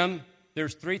see Him.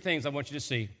 There's three things I want you to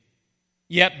see.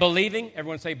 Yet believing,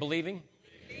 everyone say believing.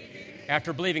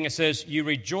 After believing, it says, you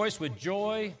rejoice with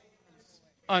joy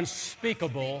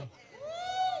unspeakable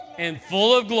and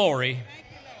full of glory.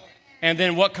 And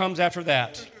then what comes after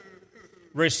that?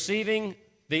 Receiving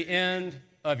the end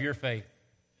of your faith.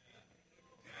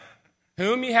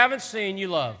 Whom you haven't seen, you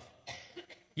love.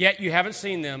 Yet you haven't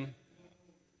seen them.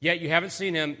 Yet you haven't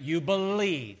seen Him. You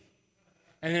believe.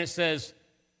 And then it says,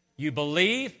 you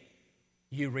believe.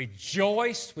 You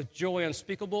rejoice with joy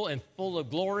unspeakable and full of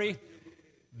glory.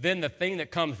 Then the thing that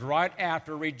comes right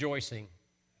after rejoicing.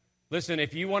 Listen,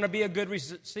 if you want to be a good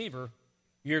receiver,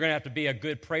 you're going to have to be a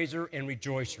good praiser and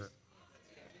rejoicer.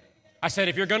 I said,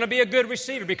 if you're going to be a good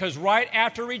receiver, because right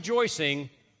after rejoicing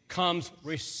comes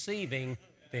receiving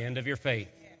the end of your faith.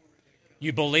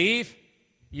 You believe,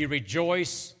 you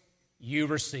rejoice, you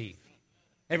receive.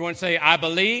 Everyone say, I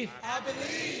believe,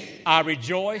 I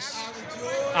rejoice,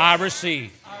 I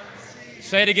receive.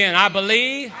 Say it again. I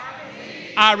believe,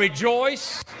 I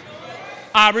rejoice,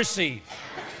 I receive.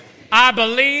 I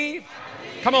believe,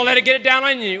 Come on, let it get it down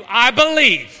on you. I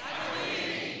believe.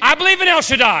 I believe in El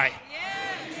Shaddai.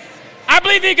 I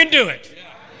believe he can do it.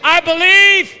 I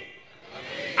believe.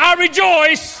 I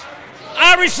rejoice.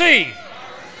 I receive.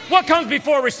 What comes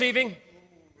before receiving?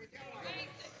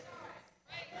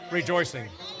 Rejoicing.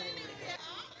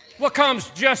 What comes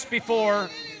just before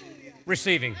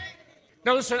receiving?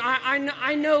 Now listen,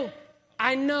 I know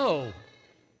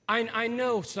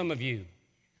some of you.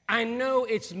 I know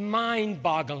it's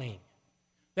mind-boggling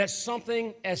that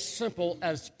something as simple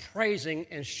as praising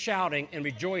and shouting and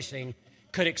rejoicing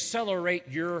could accelerate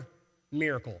your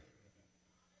miracle.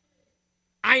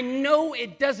 I know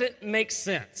it doesn't make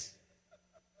sense.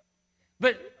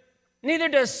 But neither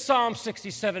does Psalm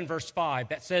 67, verse 5,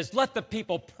 that says, let the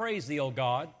people praise thee, O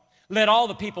God. Let all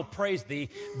the people praise thee.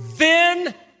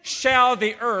 Then shall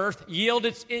the earth yield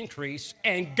its increase,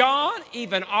 and God,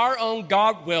 even our own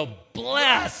God, will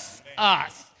bless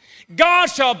us. God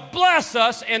shall bless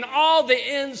us, and all the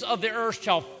ends of the earth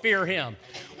shall fear him.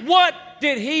 What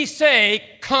did he say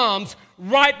comes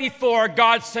right before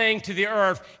God saying to the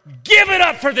earth, give it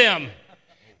up for them.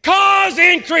 Cause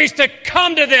increase to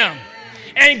come to them.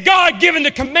 And God giving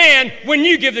the command when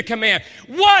you give the command.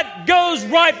 What goes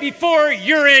right before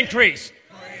your increase?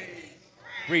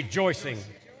 Rejoicing.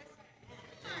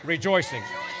 Rejoicing.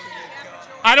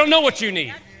 I don't know what you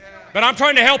need, but I'm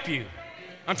trying to help you.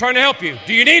 I'm trying to help you.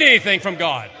 Do you need anything from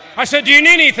God? I said, do you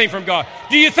need anything from God?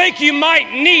 Do you think you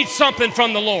might need something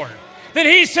from the Lord? Then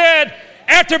he said,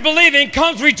 after believing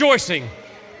comes rejoicing.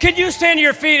 Can you stand to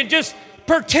your feet and just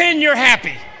pretend you're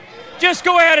happy? Just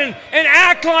go ahead and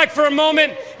act like for a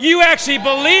moment you actually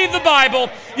believe the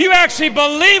Bible. You actually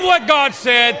believe what God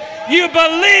said. You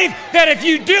believe that if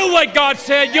you do what God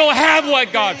said, you'll have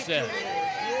what God said.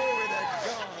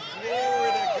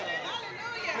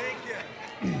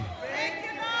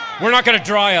 We're not going to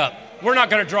dry up. We're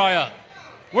not going to dry up.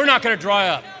 We're not going to dry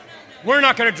up. We're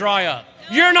not going to dry up.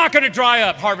 You're not going to dry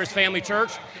up, Harvest Family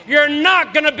Church. You're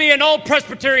not going to be an old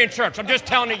Presbyterian church. I'm just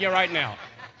telling you right now.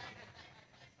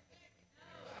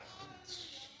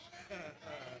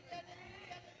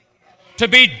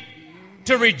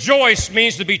 To rejoice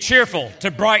means to be cheerful,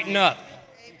 to brighten up.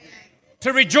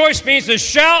 To rejoice means to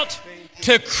shout,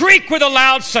 to creak with a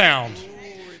loud sound,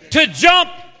 to jump,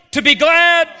 to be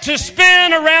glad, to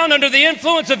spin around under the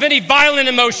influence of any violent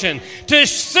emotion, to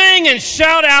sing and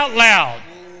shout out loud.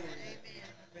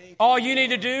 All you need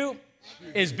to do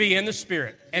is be in the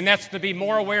Spirit, and that's to be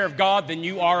more aware of God than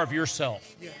you are of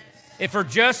yourself. If for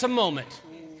just a moment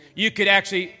you could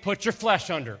actually put your flesh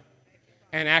under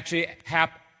and actually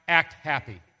act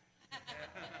happy.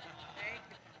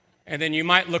 And then you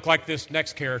might look like this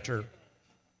next character.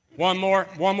 One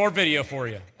more video for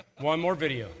you. One more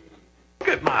video. Look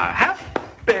at my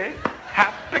happy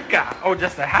guy. Oh,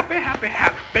 just a happy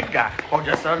guy. Oh,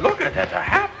 just a look at that, the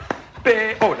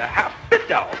happy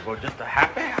dog. Oh, just a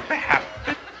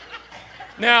happy.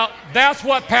 Now, that's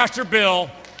what Pastor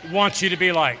Bill wants you to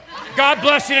be like. God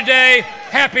bless you today.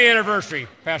 Happy anniversary,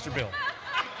 Pastor Bill.